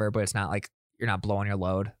of whenever, but it's not like you're not blowing your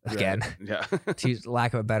load again. Yeah. To use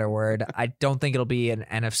lack of a better word. I don't think it'll be an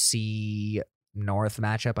NFC North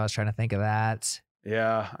matchup. I was trying to think of that.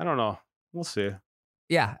 Yeah, I don't know. We'll see.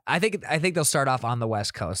 Yeah, I think they'll start off on the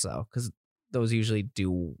West Coast though, because those usually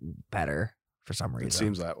do better for some reason. It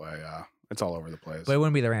seems that way. Yeah, it's all over the place. But it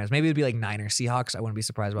wouldn't be the Rams. Maybe it'd be like Niners Seahawks. I wouldn't be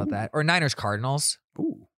surprised about that. Or Niners Cardinals.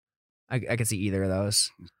 Ooh, I could see either of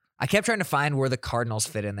those. I kept trying to find where the Cardinals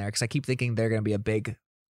fit in there because I keep thinking they're going to be a big,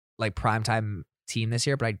 like primetime team this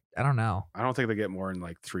year, but I don't know. I don't think they get more than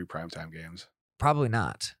like 3 primetime games. Probably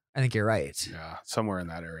not. I think you're right. Yeah, somewhere in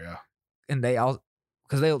that area. And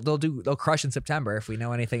because they'll crush in September if we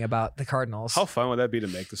know anything about the Cardinals. How fun would that be to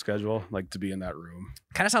make the schedule? Like to be in that room?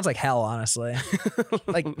 Kind of sounds like hell, honestly.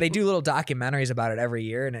 Like they do little documentaries about it every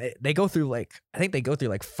year, and they go through like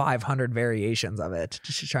 500 variations of it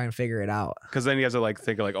just to try and figure it out. Because then you have to like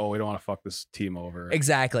think like, oh, we don't want to fuck this team over.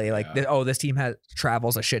 Exactly. Like, this team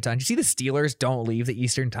travels a shit ton. You see, the Steelers don't leave the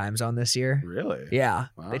Eastern time zone this year. Really? Yeah.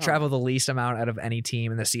 Wow. They travel the least amount out of any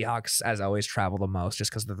team, and the Seahawks, as always, travel the most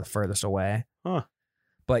just because they're the furthest away. Huh.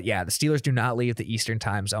 But yeah, the Steelers do not leave the Eastern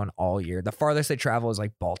time zone all year. The farthest they travel is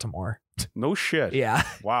like Baltimore. No shit. Yeah.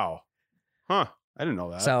 Wow. Huh. I didn't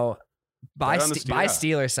know that. So buy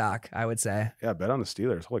Steelers stock, I would say. Yeah, bet on the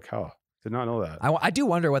Steelers. Holy cow. Did not know that. I do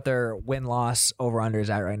wonder what their win-loss over-under is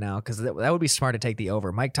at right now because that would be smart to take the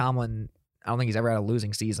over. Mike Tomlin, I don't think he's ever had a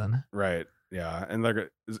losing season. Right. Yeah, and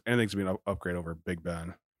anything's been an upgrade over Big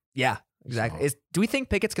Ben. Yeah, exactly. Do we think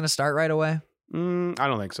Pickett's going to start right away? I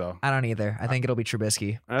don't think so. I don't either. I think it'll be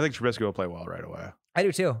Trubisky. And I think Trubisky will play well right away. I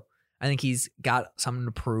do too. I think he's got something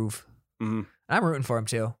to prove. Mm-hmm. I'm rooting for him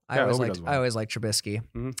too. I always like Trubisky.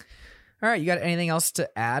 Mm-hmm. All right, you got anything else to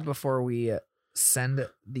add before we send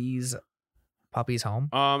these puppies home?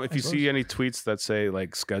 If you see any tweets that say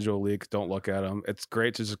like schedule leak, don't look at them. It's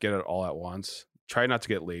great to just get it all at once. Try not to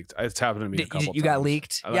get leaked. It's happened to me a couple times. You got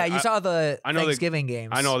leaked? Yeah, you saw the Thanksgiving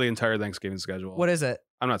games. I know the entire Thanksgiving schedule. What is it?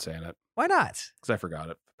 I'm not saying it. Why not? Because I forgot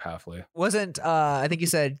it halfway. Wasn't I think you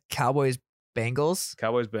said Cowboys Bengals?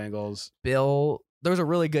 Cowboys Bengals. There was a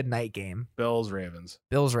really good night game. Bills Ravens.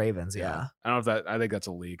 Yeah. I don't know if I think that's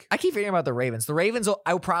a leak. I keep hearing about the Ravens. The Ravens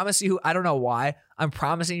I will promise you, I don't know why. I'm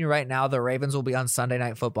promising you right now the Ravens will be on Sunday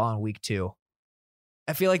Night Football in week 2.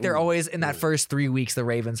 I feel like they're always in that first 3 weeks the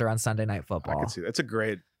Ravens are on Sunday Night Football. I can see that. It's a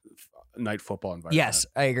great night football environment. Yes,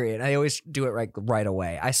 I agree. And I always do it right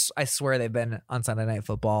away. I swear they've been on Sunday Night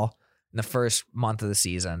Football in the first month of the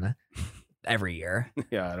season every year.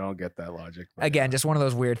 Yeah, I don't get that logic. Again, just one of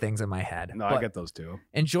those weird things in my head. No, I get those too.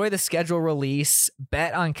 Enjoy the schedule release.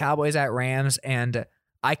 Bet on Cowboys at Rams. And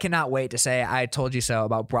I cannot wait to say I told you so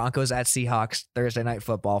about Broncos at Seahawks Thursday Night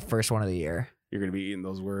Football, first one of the year. You're going to be eating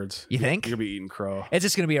those words. You think? You're going to be eating crow. It's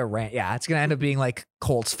just going to be a rant. Yeah, it's going to end up being like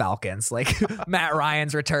Colts Falcons, like Matt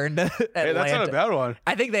Ryan's return to Atlanta. Hey, that's not a bad one.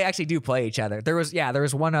 I think they actually do play each other. There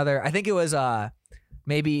was one other. I think it was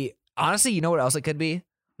maybe, honestly, you know what else it could be?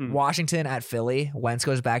 Washington at Philly. Wentz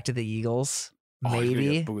goes back to the Eagles.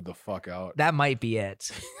 Maybe. Get booed the fuck out. That might be it.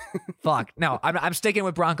 Fuck. No, I'm sticking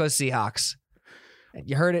with Broncos Seahawks.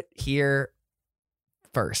 You heard it here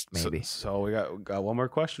first, maybe. So we got one more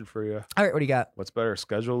question for you. All right, what do you got? What's better,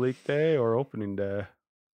 schedule leak day or opening day?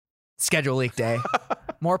 Schedule leak day.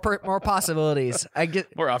 More possibilities. I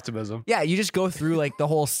get more optimism. Yeah, you just go through like the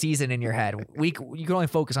whole season in your head. You can only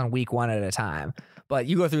focus on week 1 at a time, but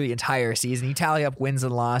you go through the entire season. You tally up wins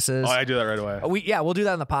and losses. Oh, I do that right away. We'll do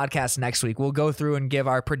that on the podcast next week. We'll go through and give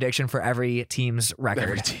our prediction for every team's record.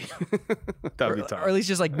 Every team. That'd be tough. Or at least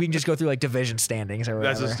just like we can just go through like division standings or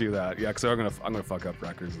whatever. Let's just do that. Yeah, because I'm gonna fuck up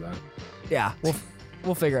records then. Yeah,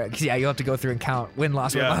 we'll figure it. Cause you'll have to go through and count win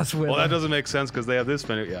loss. Well, that doesn't make sense because they have this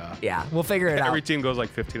many. Yeah, we'll figure it out. Every team goes like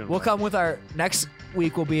 15. We'll come with our next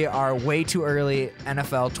week. Will be our way too early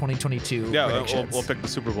NFL 2022. Yeah, predictions. we'll pick the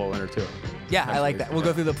Super Bowl winner too. Yeah, I like that. We'll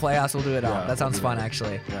go through the playoffs. We'll do it all. That sounds fun,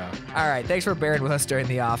 actually. Yeah. All right. Thanks for bearing with us during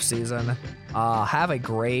the off season. Have a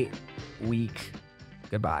great week.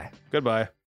 Goodbye. Goodbye.